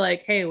like feel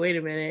like, hey, wait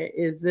a minute,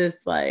 is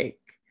this like,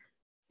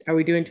 are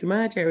we doing too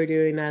much? Are we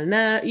doing not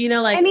enough? You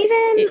know, like, and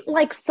even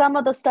like some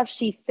of the stuff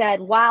she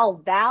said, while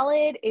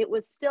valid, it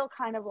was still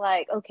kind of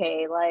like,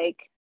 okay, like,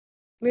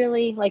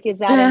 really? Like, is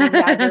that an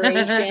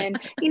exaggeration?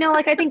 You know,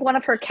 like I think one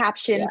of her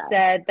captions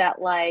said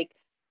that like,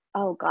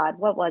 oh God,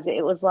 what was it?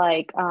 It was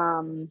like,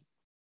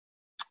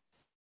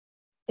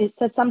 it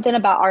said something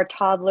about our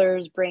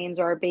toddlers' brains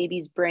or our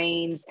babies'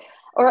 brains,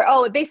 or,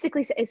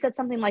 it said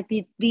something like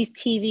these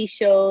TV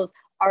shows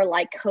are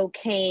like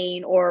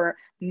cocaine or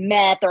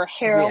meth or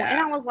heroin. And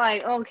I was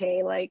like,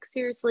 okay, like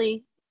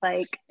seriously,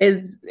 like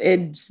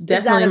it's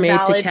definitely made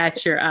to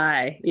catch your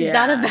eye. Is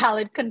that a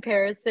valid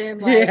comparison?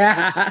 Like,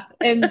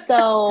 and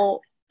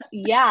so,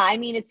 I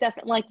mean, it's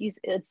definitely like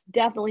it's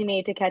definitely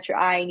made to catch your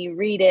eye, and you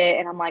read it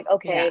and I'm like,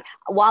 okay,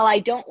 while I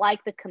don't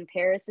like the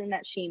comparison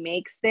that she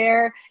makes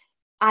there,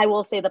 I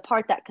will say the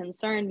part that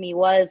concerned me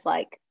was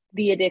like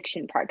the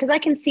addiction part, because I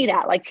can see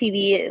that like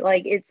TV,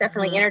 like it's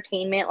definitely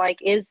entertainment, like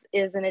is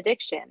an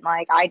addiction.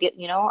 Like I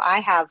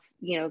have,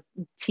 you know,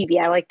 TV,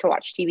 I like to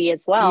watch TV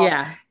as well.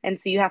 And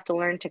so you have to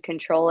learn to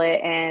control it.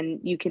 And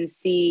you can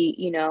see,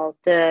 you know,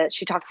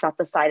 she talks about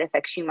the side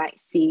effects you might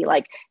see,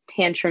 like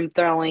tantrum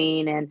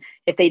throwing, and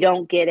if they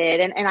don't get it.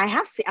 And I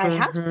have seen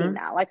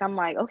that. Like, I'm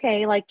like,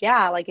 okay, like,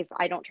 like if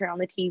I don't turn on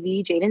the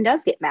TV, Jaden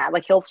does get mad.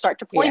 Like he'll start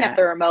to point at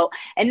the remote.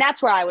 And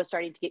that's where I was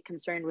starting to get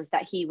concerned, was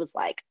that he was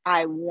like,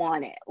 I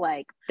want it.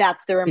 Like,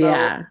 that's the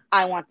remote.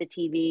 I want the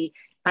TV.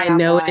 And I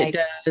know like, it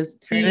does.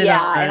 Turn it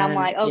on. And I'm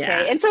like,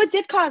 okay. And so it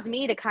did cause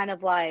me to kind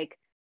of like,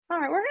 all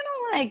right, we're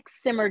gonna like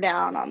simmer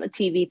down on the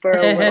TV for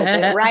a little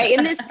bit, right?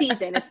 In this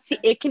season,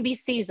 it can be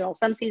seasonal.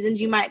 Some seasons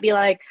you might be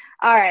like,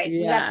 all right,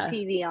 you got the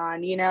TV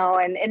on, you know.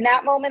 And in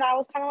that moment, I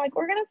was kind of like,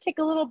 we're gonna take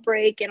a little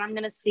break, and I'm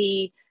gonna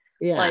see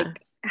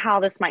like how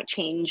this might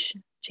change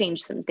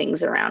changed some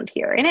things around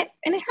here. And it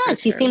has.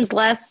 For He sure. seems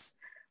less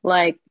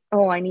like,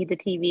 oh, I need the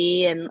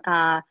TV. And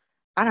I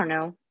don't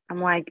know.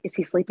 I'm like, is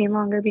he sleeping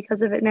longer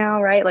because of it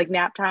now? Right? Like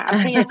nap time.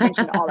 I'm paying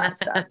attention to all that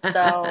stuff.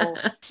 So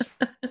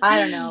I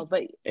don't know,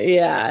 but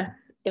Yeah.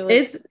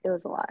 It's it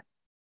was a lot.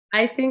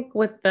 I think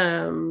with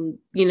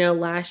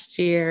last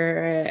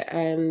year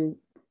and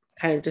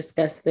kind of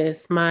discussed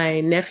this,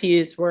 my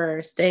nephews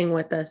were staying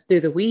with us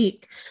through the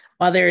week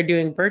while they were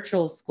doing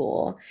virtual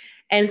school.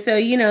 And so,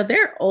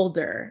 they're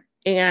older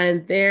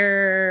and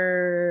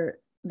the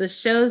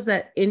shows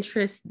that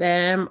interest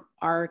them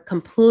are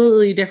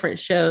completely different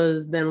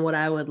shows than what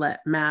I would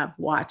let Mav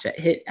watch at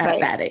Right.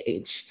 that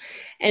age.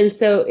 And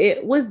so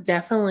it was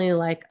definitely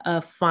like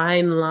a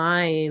fine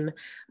line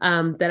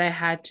that I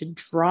had to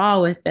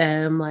draw with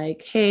them.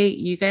 Like, hey,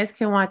 you guys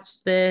can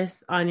watch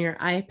this on your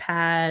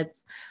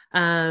iPads,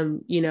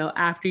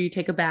 after you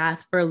take a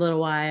bath for a little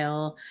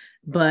while,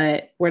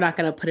 but we're not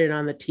going to put it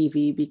on the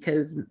TV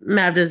because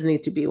Mav doesn't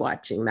need to be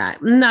watching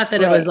that. Not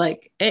that it was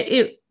like,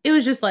 it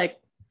was just like,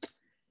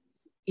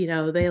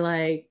 they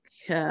like,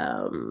 I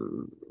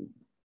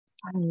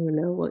don't even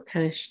know what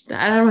kind of,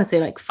 I don't want to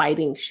say like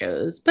fighting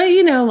shows, but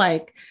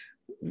like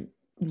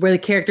where the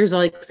characters are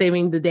like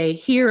saving the day,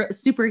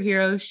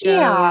 superhero shows.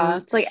 Yeah,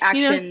 it's like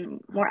action,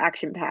 more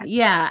action packed.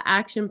 Yeah,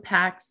 action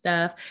packed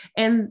stuff.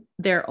 And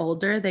they're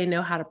older, they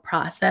know how to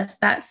process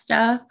that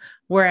stuff.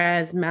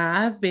 Whereas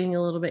Mav, being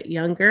a little bit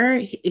younger,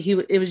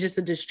 it was just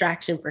a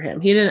distraction for him.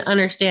 He didn't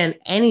understand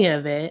any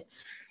of it.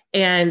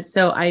 And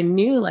so I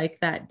knew like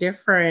that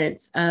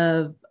difference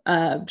of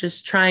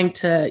just trying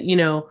to,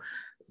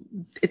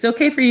 it's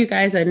okay for you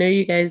guys. I know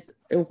you guys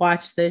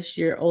watch this,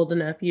 you're old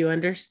enough, you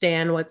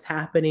understand what's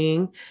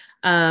happening.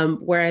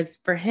 Whereas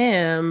for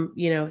him,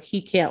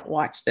 he can't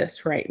watch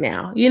this right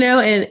now,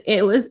 and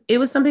it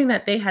was something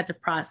that they had to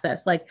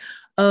process, like,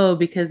 oh,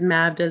 because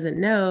Mav doesn't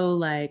know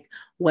like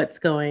what's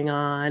going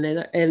on.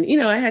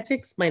 And I had to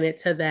explain it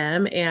to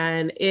them.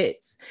 And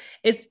it's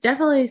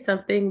definitely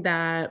something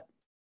that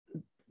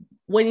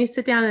when you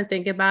sit down and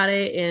think about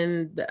it,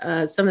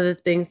 and some of the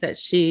things that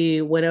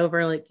she went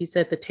over, like you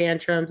said, the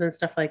tantrums and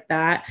stuff like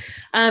that,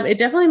 it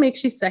definitely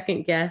makes you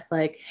second guess,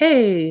 like,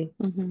 hey,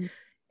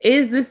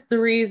 is this the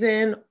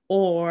reason,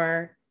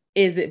 or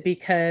is it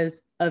because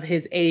of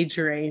his age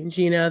range?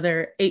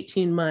 They're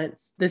 18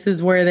 months. This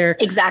is where they're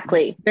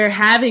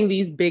having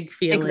these big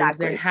feelings.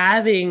 Exactly. They're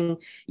having,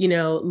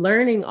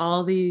 learning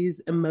all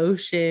these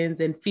emotions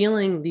and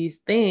feeling these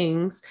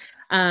things,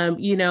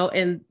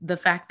 and the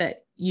fact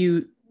that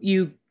you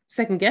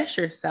second guess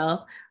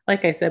yourself,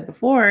 like I said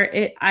before,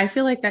 I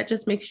feel like that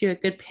just makes you a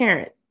good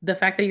parent. The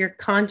fact that you're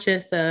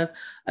conscious of,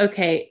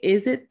 okay,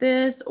 is it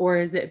this, or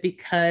is it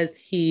because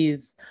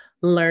he's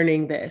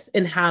learning this,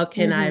 and how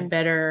can I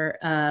better,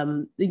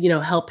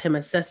 help him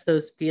assess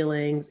those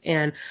feelings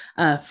and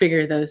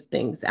figure those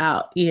things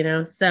out,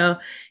 So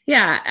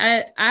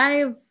yeah,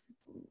 I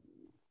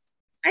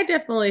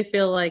definitely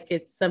feel like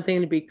it's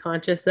something to be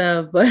conscious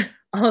of, but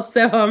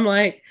also I'm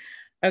like,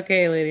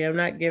 okay, lady, I'm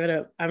not giving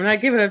up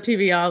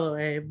TV all the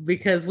way,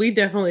 because we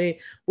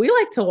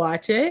like to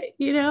watch it,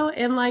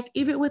 and like,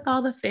 even with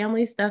all the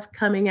family stuff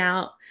coming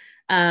out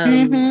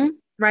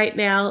right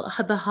now,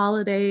 the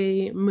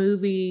holiday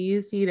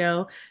movies,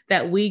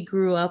 that we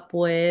grew up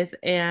with.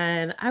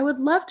 And I would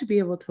love to be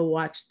able to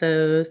watch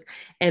those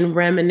and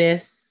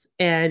reminisce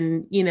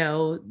and,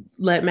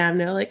 let Mav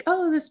know, like,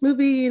 oh, this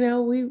movie,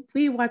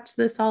 we watch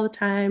this all the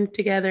time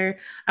together.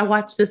 I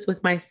watch this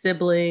with my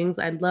siblings.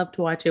 I'd love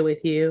to watch it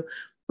with you.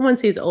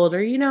 Once he's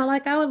older,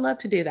 like, I would love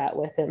to do that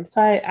with him.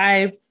 So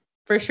I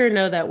for sure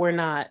know that we're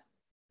not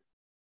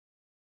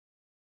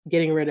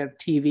getting rid of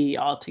TV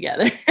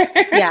altogether.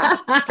 Yeah,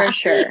 for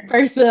sure.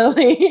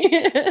 Personally.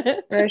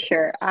 For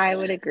sure. I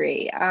would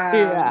agree.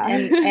 Yeah.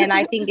 And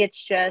I think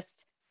it's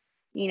just,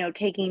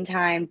 taking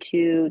time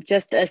to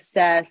just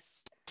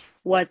assess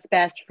what's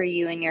best for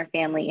you and your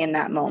family in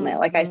that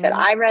moment. Like I said,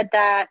 I read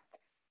that,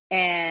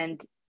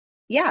 and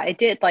yeah, it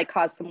did like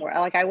cause some more,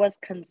 like I was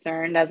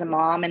concerned as a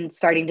mom and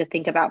starting to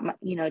think about,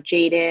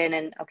 Jaden,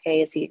 and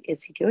okay, is he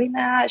doing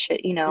that?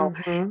 Should,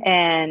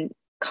 and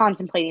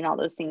contemplating all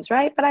those things.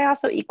 Right. But I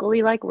also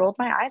equally like rolled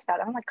my eyes at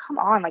it. I'm like, come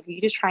on, like, are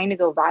you just trying to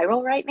go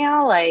viral right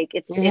now? Like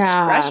it's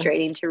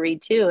frustrating to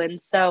read too.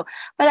 And so,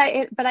 but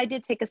I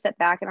did take a step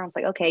back, and I was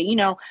like, okay,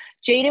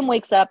 Jaden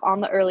wakes up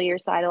on the earlier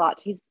side a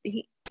lot.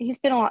 He's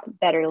been a lot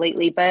better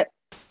lately, but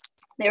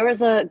there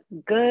was a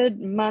good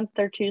month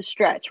or two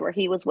stretch where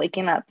he was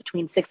waking up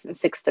between 6 and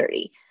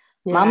 6:30.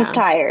 Yeah. Mom was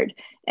tired.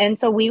 And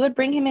so we would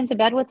bring him into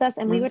bed with us,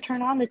 and we would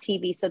turn on the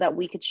TV so that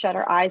we could shut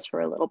our eyes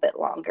for a little bit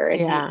longer.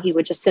 And he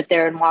would just sit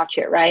there and watch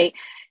it. Right.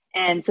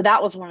 And so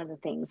that was one of the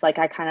things, like,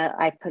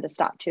 I put a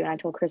stop to, and I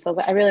told Chris, I was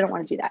like, I really don't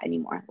want to do that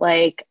anymore.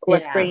 Like,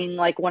 let's bring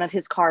like one of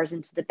his cars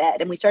into the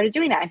bed. And we started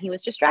doing that, and he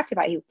was distracted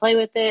by it. He would play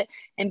with it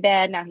in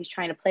bed. Now he's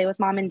trying to play with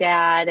mom and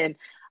dad. And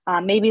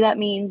maybe that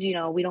means,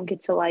 we don't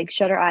get to like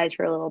shut our eyes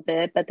for a little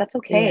bit, but that's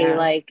okay. Yeah.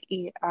 Like,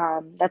 it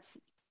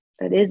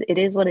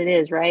is what it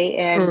is. Right.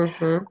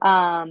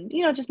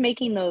 And, just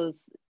making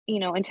those,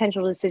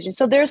 intentional decisions.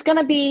 So there's going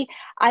to be,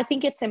 I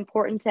think it's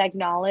important to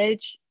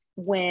acknowledge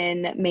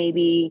when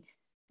maybe,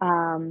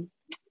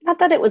 not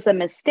that it was a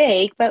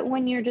mistake, but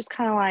when you're just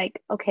kind of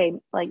like, okay,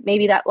 like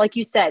maybe that, like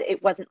you said,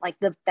 it wasn't like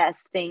the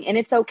best thing. And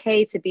it's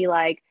okay to be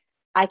like,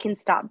 I can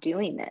stop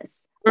doing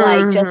this.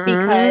 Like, just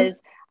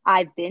because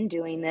I've been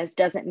doing this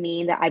doesn't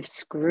mean that I've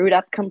screwed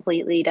up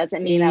completely,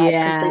 doesn't mean that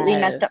I've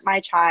completely messed up my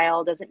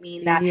child, doesn't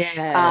mean that,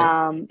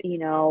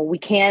 we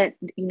can't,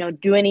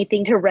 do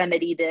anything to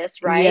remedy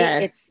this,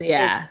 right? It's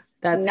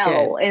that's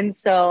no. good. And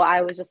so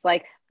I was just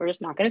like, we're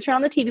just not going to turn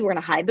on the TV. We're going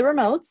to hide the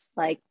remotes,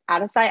 like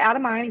out of sight, out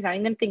of mind. He's not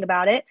even going to think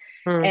about it.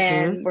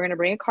 And we're going to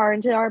bring a car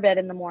into our bed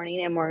in the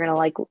morning, and we're going to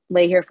like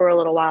lay here for a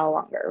little while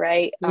longer.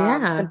 Right.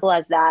 Simple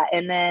as that.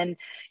 And then,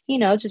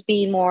 just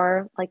being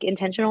more like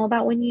intentional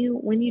about when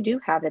you do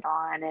have it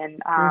on,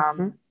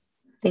 and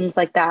things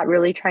like that,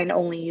 really trying to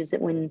only use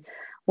it when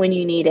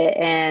you need it.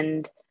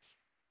 And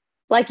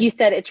like you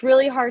said, it's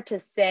really hard to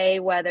say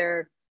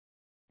whether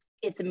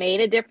it's made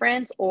a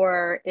difference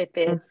or if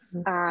it's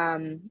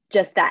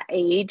just that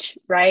age,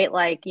 right?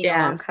 Like,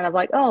 I'm kind of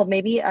like, oh,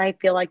 maybe I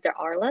feel like there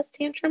are less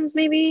tantrums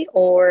maybe,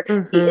 or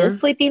he is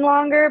sleeping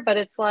longer, but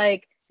it's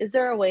like, is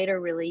there a way to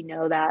really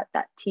know that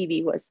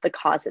TV was the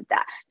cause of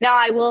that? Now,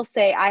 I will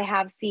say I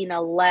have seen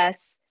a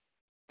less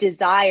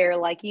desire,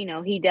 like,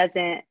 he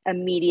doesn't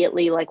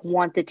immediately like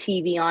want the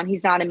TV on.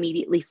 He's not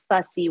immediately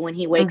fussy when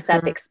he wakes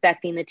up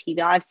expecting the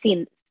TV on. I've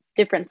seen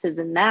differences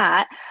in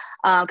that,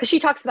 because she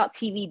talks about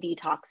TV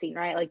detoxing,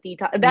 right? Like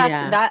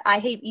that I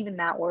hate even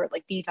that word,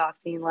 like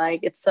detoxing,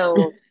 like it's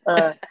so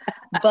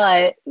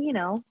but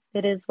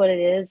it is what it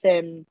is,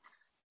 and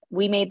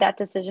we made that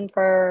decision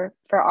for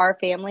our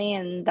family,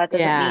 and that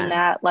doesn't mean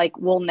that like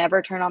we'll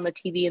never turn on the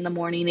TV in the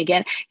morning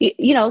again.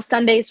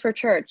 Sundays for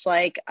church,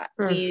 like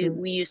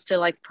we used to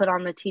like put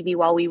on the TV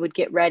while we would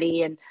get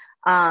ready, and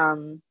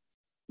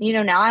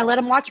now I let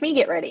him watch me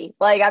get ready.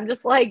 Like, I'm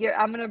just like, you're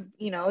going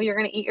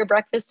to eat your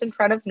breakfast in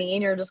front of me,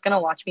 and you're just going to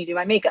watch me do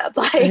my makeup.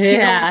 Like, you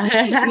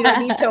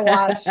don't need to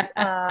watch,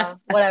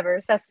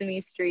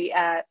 Sesame Street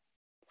at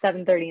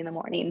 7:30 in the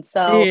morning.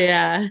 So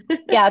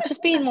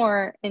just being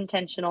more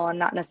intentional and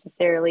not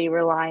necessarily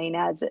relying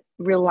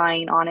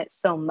on it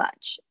so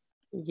much.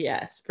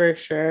 Yes, for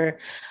sure.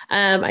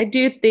 I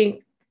do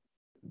think,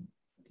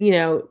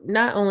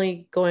 not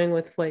only going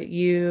with what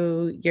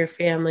your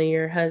family,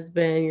 your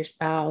husband, your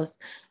spouse,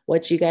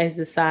 what you guys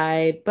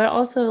decide, but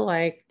also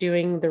like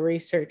doing the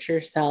research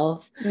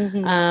yourself.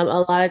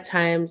 A lot of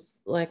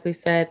times, like we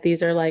said,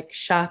 these are like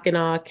shock and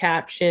awe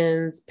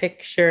captions,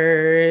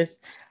 pictures.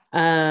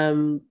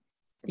 There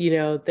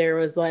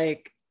was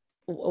like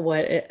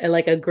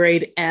like a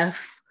grade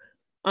F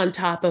on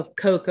top of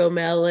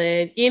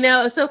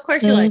Cocomelon, so of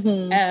course you're like,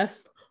 F,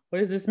 what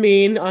does this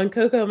mean on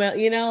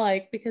Cocomelon?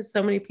 Like, because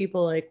so many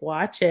people like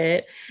watch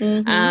it.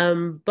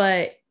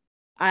 But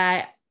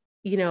I,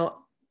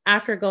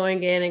 after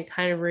going in and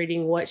kind of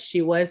reading what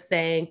she was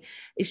saying,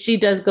 she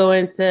does go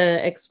into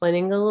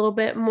explaining a little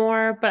bit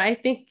more, but I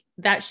think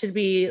that should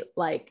be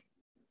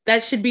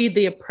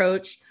the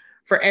approach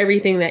for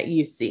everything that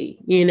you see,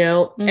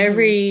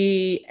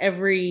 every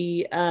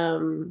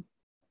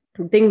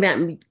thing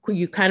that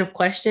you kind of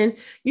question,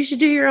 you should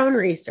do your own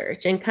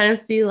research and kind of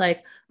see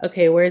like,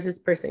 okay, where is this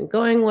person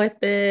going with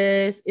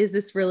this? Is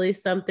this really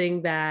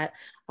something that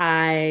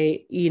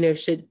I,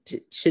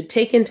 should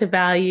take into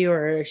value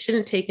or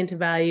shouldn't take into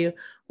value?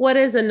 What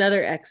does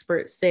another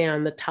expert say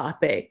on the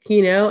topic,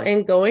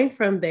 and going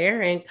from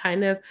there and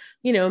kind of,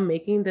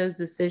 making those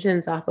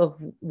decisions off of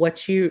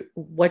what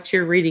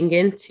you're reading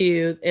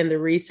into and the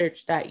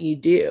research that you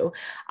do.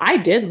 I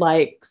did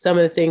like some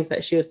of the things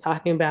that she was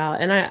talking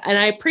about, and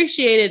I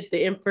appreciated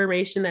the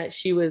information that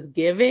she was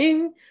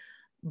giving.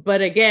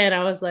 But again,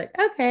 I was like,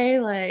 okay,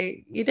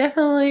 like you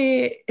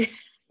definitely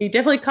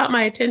caught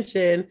my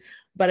attention,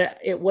 but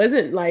it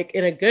wasn't like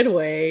in a good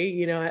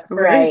way, at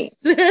first.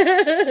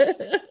 Right.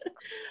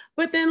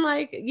 But then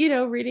like,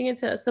 reading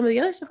into some of the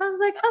other stuff, I was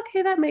like,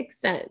 okay, that makes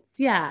sense.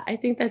 Yeah, I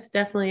think that's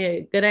definitely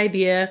a good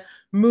idea.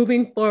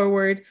 Moving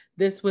forward,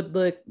 this would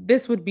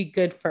be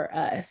good for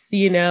us,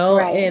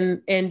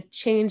 right. and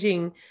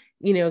changing,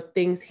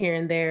 things here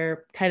and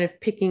there, kind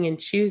of picking and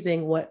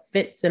choosing what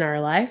fits in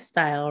our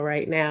lifestyle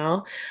right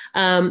now.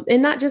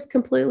 And not just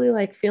completely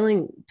like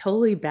feeling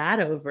totally bad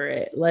over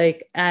it.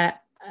 Like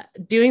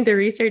doing the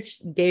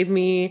research gave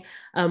me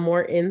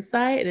more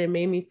insight, and it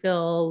made me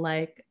feel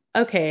like,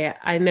 okay,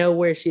 I know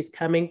where she's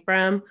coming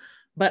from,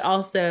 but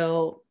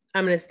also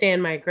I'm going to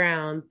stand my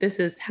ground. This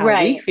is how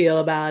we feel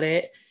about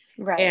it.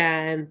 Right.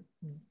 And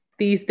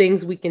these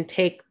things we can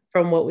take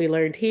from what we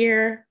learned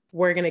here.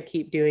 We're going to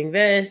keep doing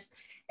this,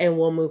 and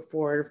we'll move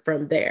forward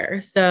from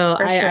there. So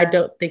I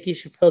don't think you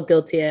should feel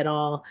guilty at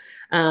all.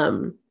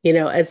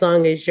 As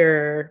long as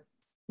you're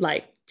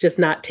like just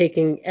not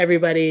taking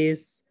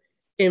everybody's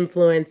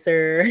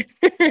influencer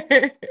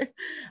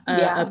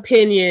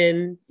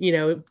opinion,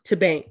 to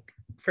bank.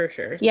 For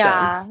sure.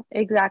 Yeah,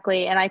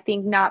 exactly. And I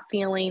think not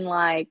feeling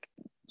like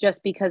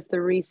just because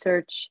the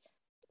research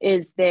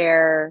is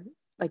there,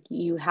 like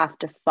you have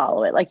to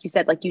follow it. Like you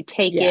said, like you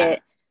take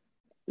it,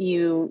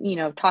 you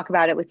know, talk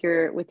about it with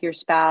your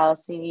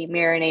spouse, and you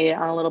marinate it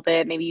on a little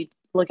bit. Maybe you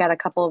look at a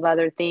couple of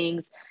other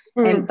things,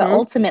 and but Mm-hmm.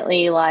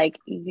 ultimately, like,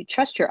 you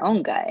trust your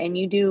own gut and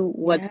you do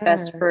what's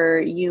best Yeah. for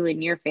you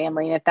and your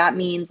family. And if that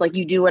means like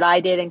you do what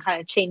I did and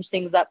kind of change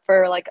things up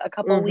for like a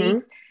couple of Mm-hmm.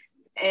 weeks,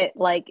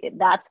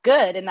 that's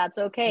good and that's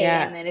okay.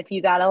 Yeah. And then if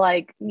you gotta,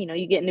 like, you know,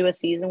 you get into a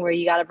season where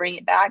you gotta bring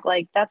it back,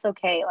 like, that's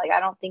okay. Like, I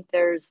don't think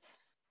there's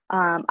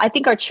I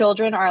think our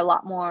children are a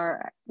lot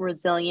more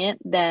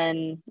resilient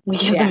than we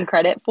give them Yeah.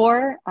 credit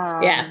for.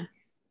 Yeah.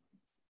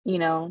 You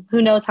know,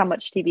 who knows how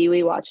much TV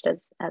we watched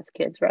as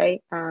kids,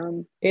 right? I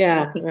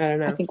Yeah. I think don't I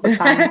know. think we're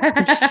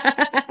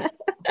fine.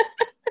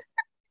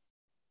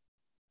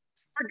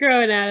 We're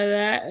growing out of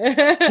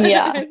that.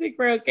 Yeah, I think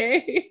we're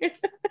okay.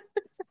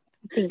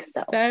 I think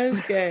so. That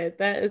is good.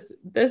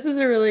 This is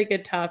a really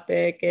good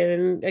topic.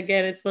 And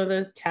again, it's one of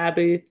those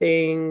taboo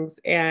things.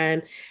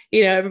 And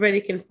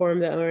everybody can form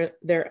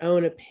their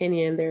own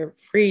opinion. They're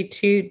free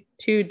to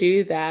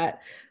do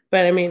that.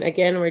 But I mean,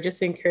 again, we're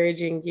just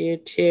encouraging you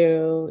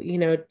to,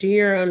 do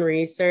your own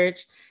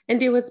research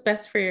and do what's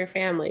best for your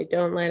family.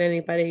 Don't let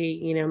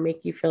anybody,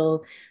 make you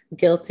feel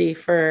guilty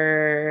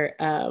for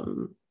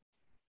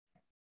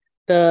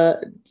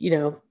the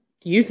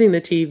using the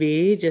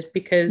TV just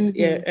because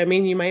Hmm. I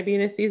mean you might be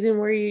in a season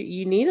where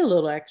you need a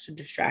little extra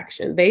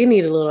distraction. They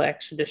need a little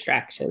extra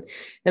distraction,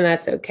 and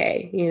that's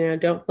okay.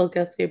 Don't feel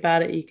guilty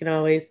about it. You can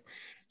always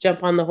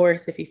jump on the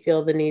horse if you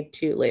feel the need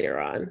to later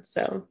on.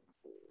 So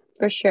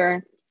For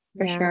sure.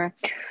 For yeah. sure.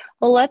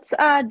 Well, let's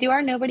do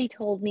our nobody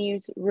told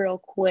me real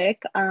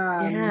quick.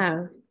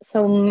 Yeah.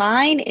 So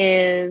mine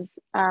is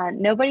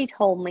nobody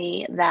told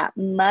me that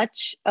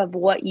much of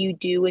what you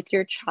do with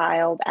your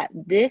child at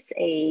this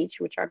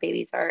age, which our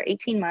babies are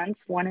 18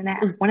 months, one and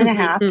a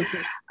half,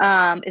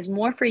 is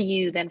more for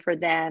you than for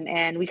them.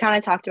 And we kind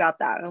of talked about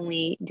that when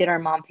we did our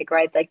mom pick,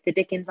 right? Like the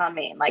Dickens on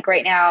Main. Like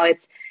right now,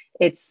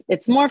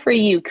 it's more for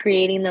you,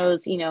 creating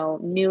those, you know,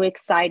 new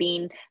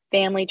exciting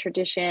family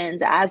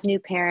traditions as new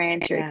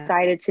parents. You're Yeah.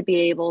 excited to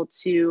be able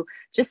to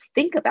just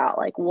think about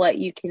like what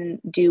you can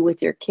do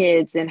with your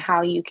kids and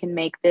how you can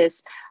make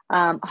this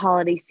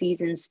holiday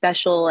season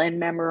special and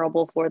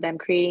memorable for them,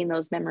 creating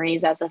those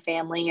memories as a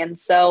family. And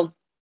so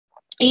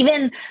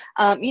even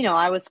you know,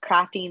 I was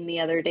crafting the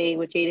other day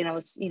with Jaden. I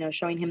was, you know,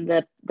 showing him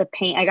the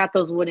paint. I got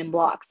those wooden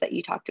blocks that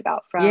you talked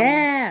about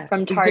Yeah.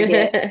 from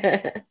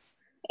Target,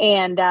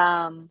 and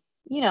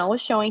you know,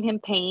 was showing him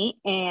paint,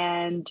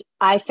 and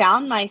I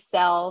found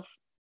myself,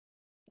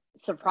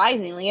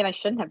 surprisingly, and I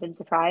shouldn't have been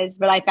surprised,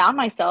 but I found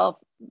myself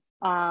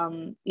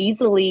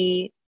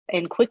easily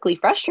and quickly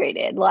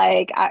frustrated. And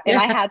I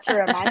had to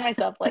remind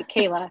myself, like,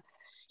 Kayla,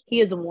 he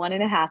is one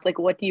and a half. Like,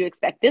 what do you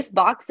expect? This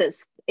box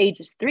says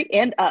ages 3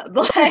 and up.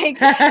 Like,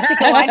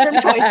 take a line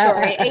from Toy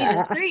Story,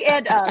 ages 3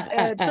 and up.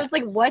 And so it's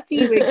like, what do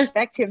you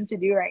expect him to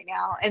do right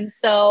now? And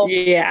so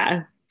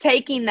Yeah.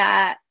 taking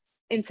that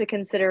into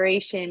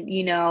consideration,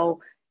 you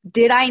know,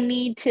 did I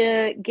need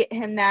to get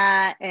him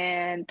that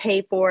and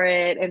pay for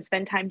it and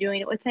spend time doing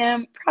it with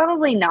him?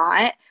 Probably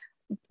not.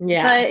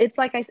 Yeah. But it's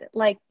like I said,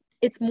 like,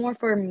 it's more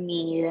for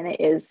me than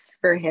it is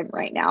for him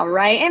right now,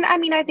 right? And I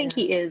mean, I think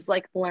Yeah. he is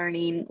like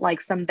learning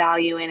like some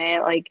value in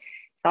it. Like,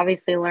 he's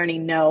obviously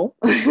learning no.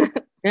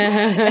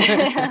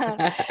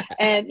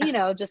 And you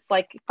know, just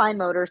like fine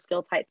motor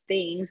skill type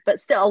things,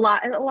 but still a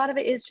lot of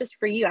it is just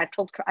for you. I've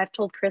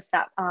told Chris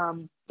that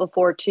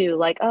before too,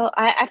 like, oh,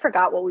 I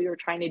forgot what we were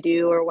trying to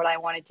do or what I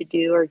wanted to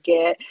do or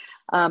get,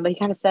 but he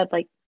kind of said,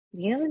 like,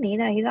 you know,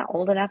 Nina, he's not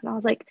old enough. And I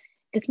was like,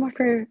 it's more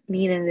for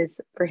me than it is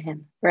for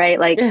him, right?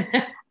 Like,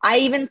 I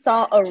even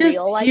saw a Just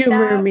reel like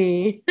humor that.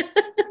 me.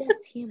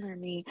 Just humor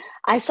me.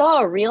 I saw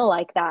a reel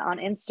like that on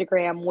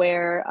Instagram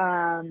where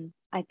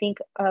I think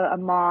a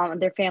mom,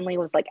 their family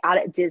was like out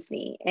at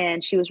Disney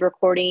and she was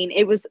recording.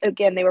 It was,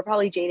 again, they were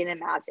probably Jaden and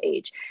Mav's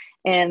age,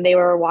 and they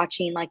were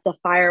watching like the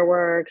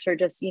fireworks or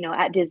just, you know,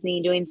 at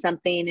Disney doing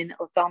something, and it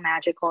looked all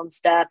magical and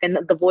stuff. And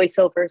the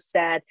voiceover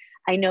said,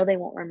 I know they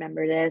won't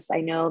remember this.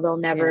 I know they'll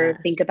never Yeah.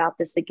 think about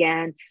this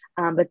again.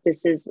 But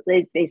this is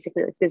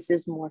basically like, this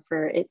is more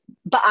for it.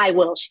 But I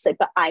will. She said,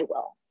 but I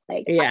will.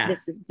 Like, Yeah.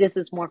 this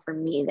is more for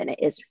me than it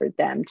is for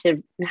them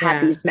to have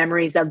Yeah. these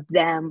memories of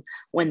them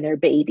when they're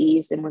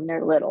babies and when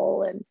they're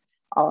little and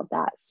all of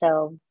that.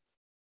 So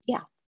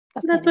yeah,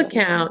 that's my That's what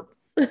nobody told me.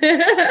 counts.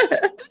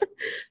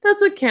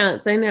 That's what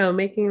counts. I know,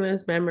 making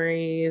those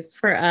memories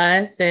for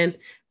us and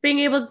being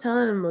able to tell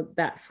them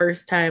that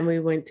first time we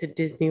went to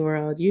Disney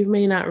World. You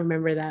may not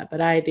remember that,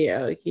 but I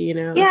do.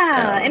 Yeah,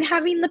 So and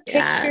having the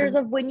yeah. pictures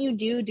of when you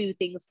do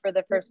things for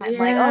the first time,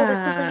 like, oh,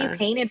 this is when you Yeah.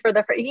 painted for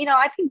the first, you know,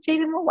 I think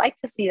Jaden will like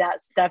to see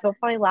that stuff. He'll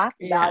probably laugh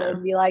about it Yeah.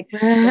 and be like,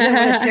 look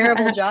at what a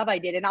terrible job I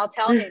did. And I'll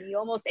tell him, you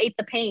almost ate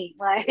the paint.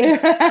 Like,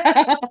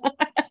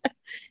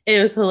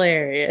 It was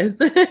hilarious.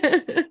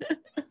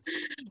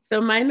 So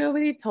my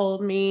nobody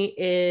told me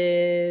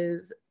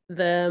is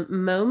the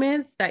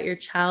moments that your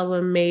child will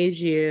amaze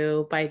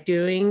you by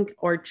doing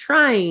or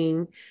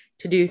trying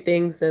to do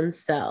things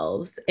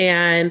themselves.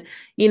 And,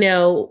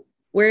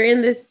 we're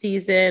in this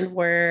season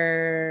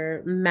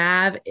where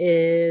Mav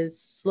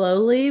is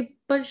slowly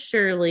but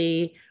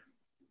surely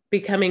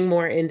becoming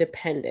more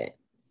independent.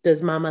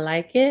 Does mama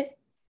like it?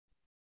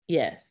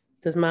 Yes.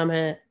 Does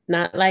mama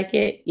not like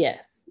it?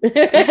 Yes.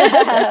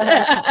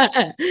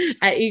 I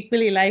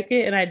equally like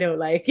it and I don't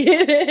like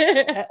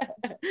it.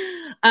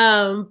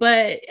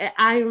 But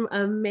I'm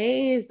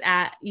amazed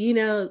at, you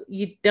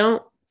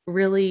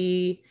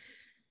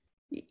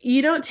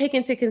don't take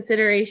into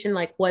consideration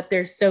like what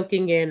they're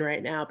soaking in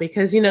right now,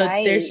 because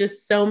there's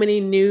just so many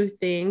new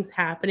things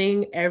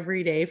happening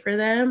every day for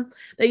them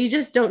that you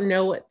just don't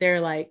know what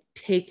they're like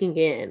taking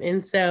in.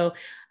 And so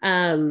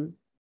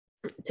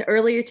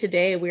earlier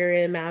today, we were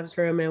in Mav's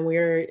room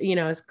and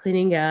I was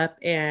cleaning up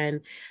and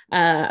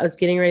I was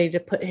getting ready to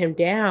put him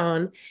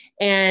down,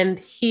 and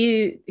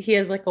he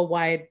has like a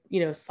wide,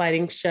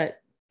 sliding shut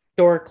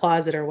door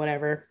closet or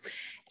whatever.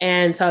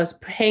 And so I was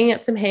hanging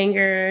up some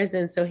hangers.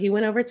 And so he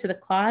went over to the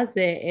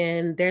closet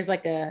and there's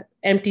like a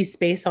empty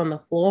space on the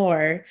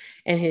floor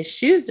and his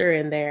shoes are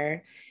in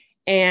there.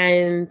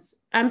 And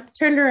I'm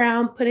turned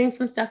around, putting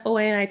some stuff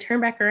away, and I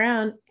turn back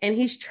around and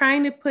he's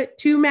trying to put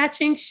 2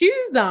 matching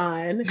shoes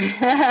on.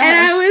 And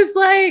I was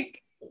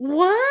like,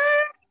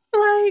 what?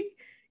 Like,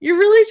 you're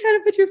really trying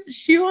to put your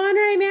shoe on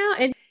right now?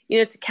 And,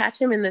 to catch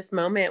him in this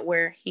moment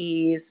where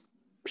he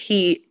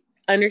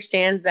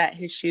understands that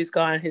his shoes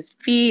go on his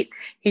feet.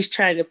 He's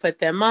trying to put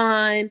them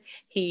on.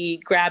 He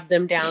grabbed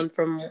them down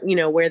from,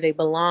 where they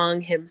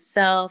belong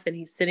himself. And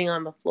he's sitting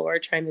on the floor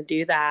trying to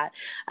do that.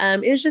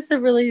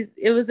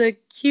 It was a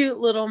cute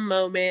little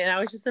moment. And I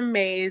was just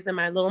amazed. And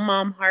my little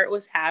mom heart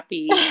was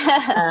happy,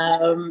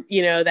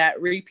 that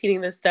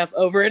repeating this stuff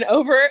over and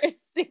over is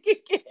sinking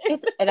in.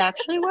 It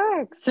actually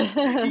works.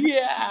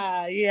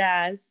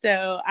 Yeah.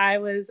 So I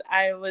was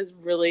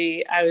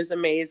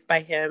amazed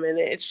by him. And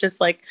it's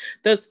just like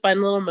those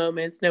fun little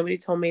moments. Nobody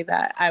told me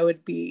that I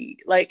would be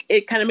like,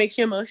 it kind of makes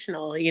you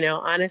emotional,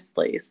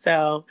 honestly.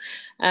 So,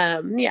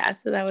 so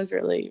that was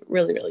really,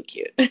 really, really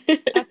cute.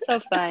 That's so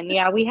fun.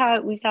 Yeah. We've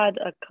had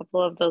a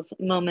couple of those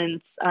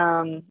moments,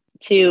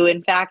 too.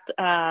 In fact,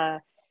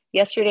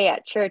 yesterday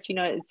at church,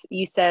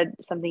 you said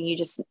something, you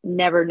just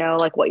never know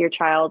like what your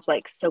child's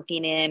like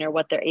soaking in or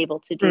what they're able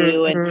to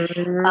do.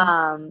 Mm-hmm.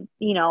 And,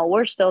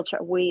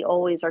 we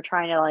always are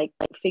trying to like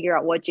figure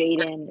out what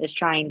Jaden is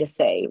trying to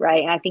say.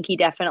 Right. And I think he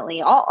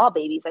definitely, all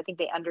babies, I think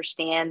they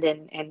understand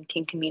and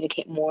can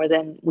communicate more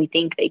than we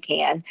think they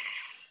can.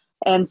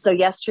 And so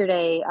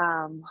yesterday,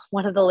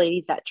 one of the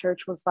ladies at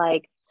church was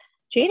like,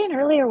 Jaden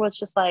earlier was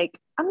just like,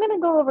 I'm going to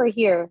go over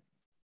here.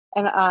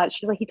 And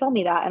she's like, he told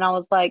me that. And I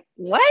was like,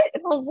 what?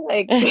 And I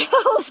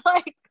was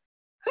like,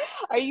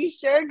 are you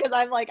sure? Because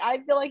I'm like, I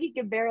feel like he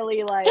can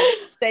barely like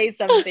say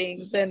some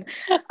things. And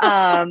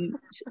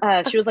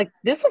she was like,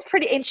 this was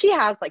pretty. And she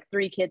has like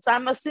 3 kids. So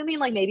I'm assuming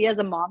like maybe as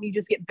a mom, you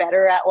just get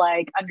better at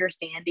like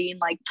understanding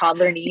like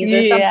toddlerese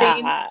or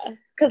something.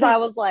 Because I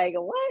was like,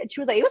 what? And she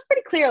was like, it was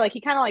pretty clear. Like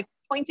he kind of like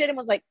pointed and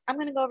was like, I'm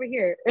going to go over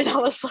here. And I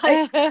was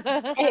like,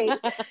 hey,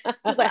 I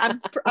was like,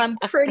 I'm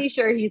pretty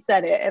sure he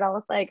said it. And I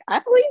was like, I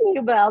believe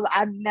you, but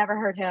I've never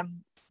heard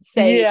him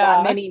say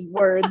that many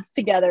words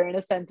together in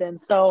a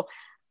sentence. So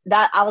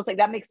that I was like,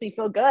 that makes me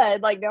feel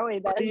good. Like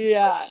knowing that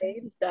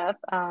saying stuff.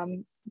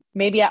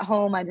 Maybe at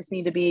home, I just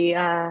need to be,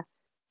 I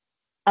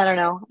don't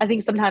know. I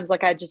think sometimes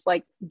like I just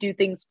like do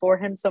things for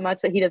him so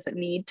much that he doesn't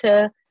need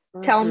to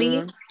tell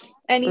me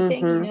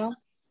anything,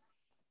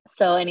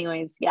 So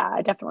anyways,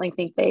 I definitely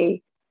think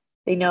they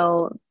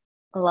know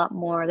a lot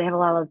more. They have a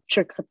lot of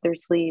tricks up their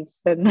sleeves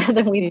than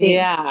we think.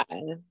 Yeah,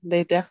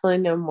 they definitely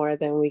know more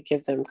than we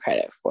give them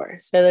credit for.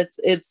 So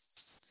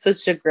it's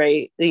such a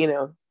great,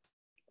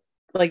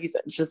 like you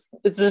said, it's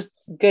just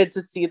good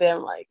to see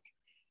them like,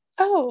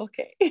 oh,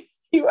 okay.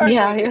 You are.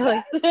 Yeah, you're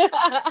like.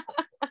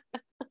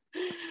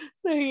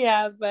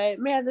 So but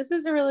man, this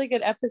is a really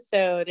good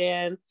episode.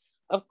 And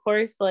of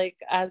course, like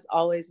as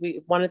always,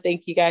 we want to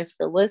thank you guys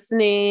for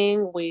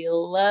listening. We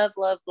love,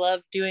 love,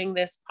 love doing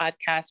this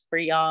podcast for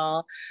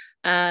y'all.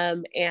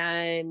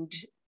 And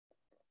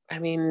I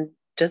mean,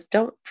 just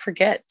don't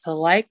forget to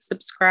like,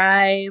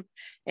 subscribe,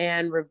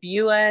 and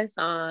review us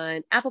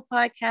on Apple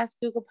Podcasts,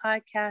 Google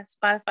Podcasts,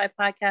 Spotify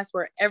Podcasts,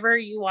 wherever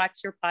you watch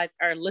your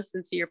or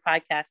listen to your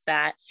podcasts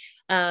at.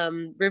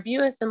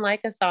 Review us and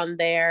like us on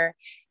there.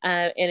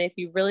 And if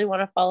you really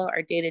want to follow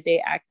our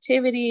day-to-day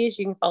activities,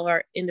 you can follow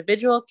our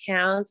individual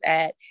accounts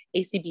at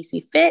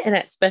ACBC Fit and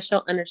at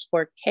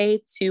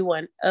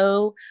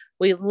special_K210.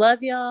 We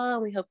love y'all.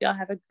 And we hope y'all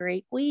have a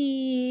great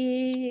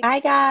week.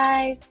 Bye,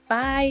 guys.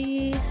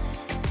 Bye.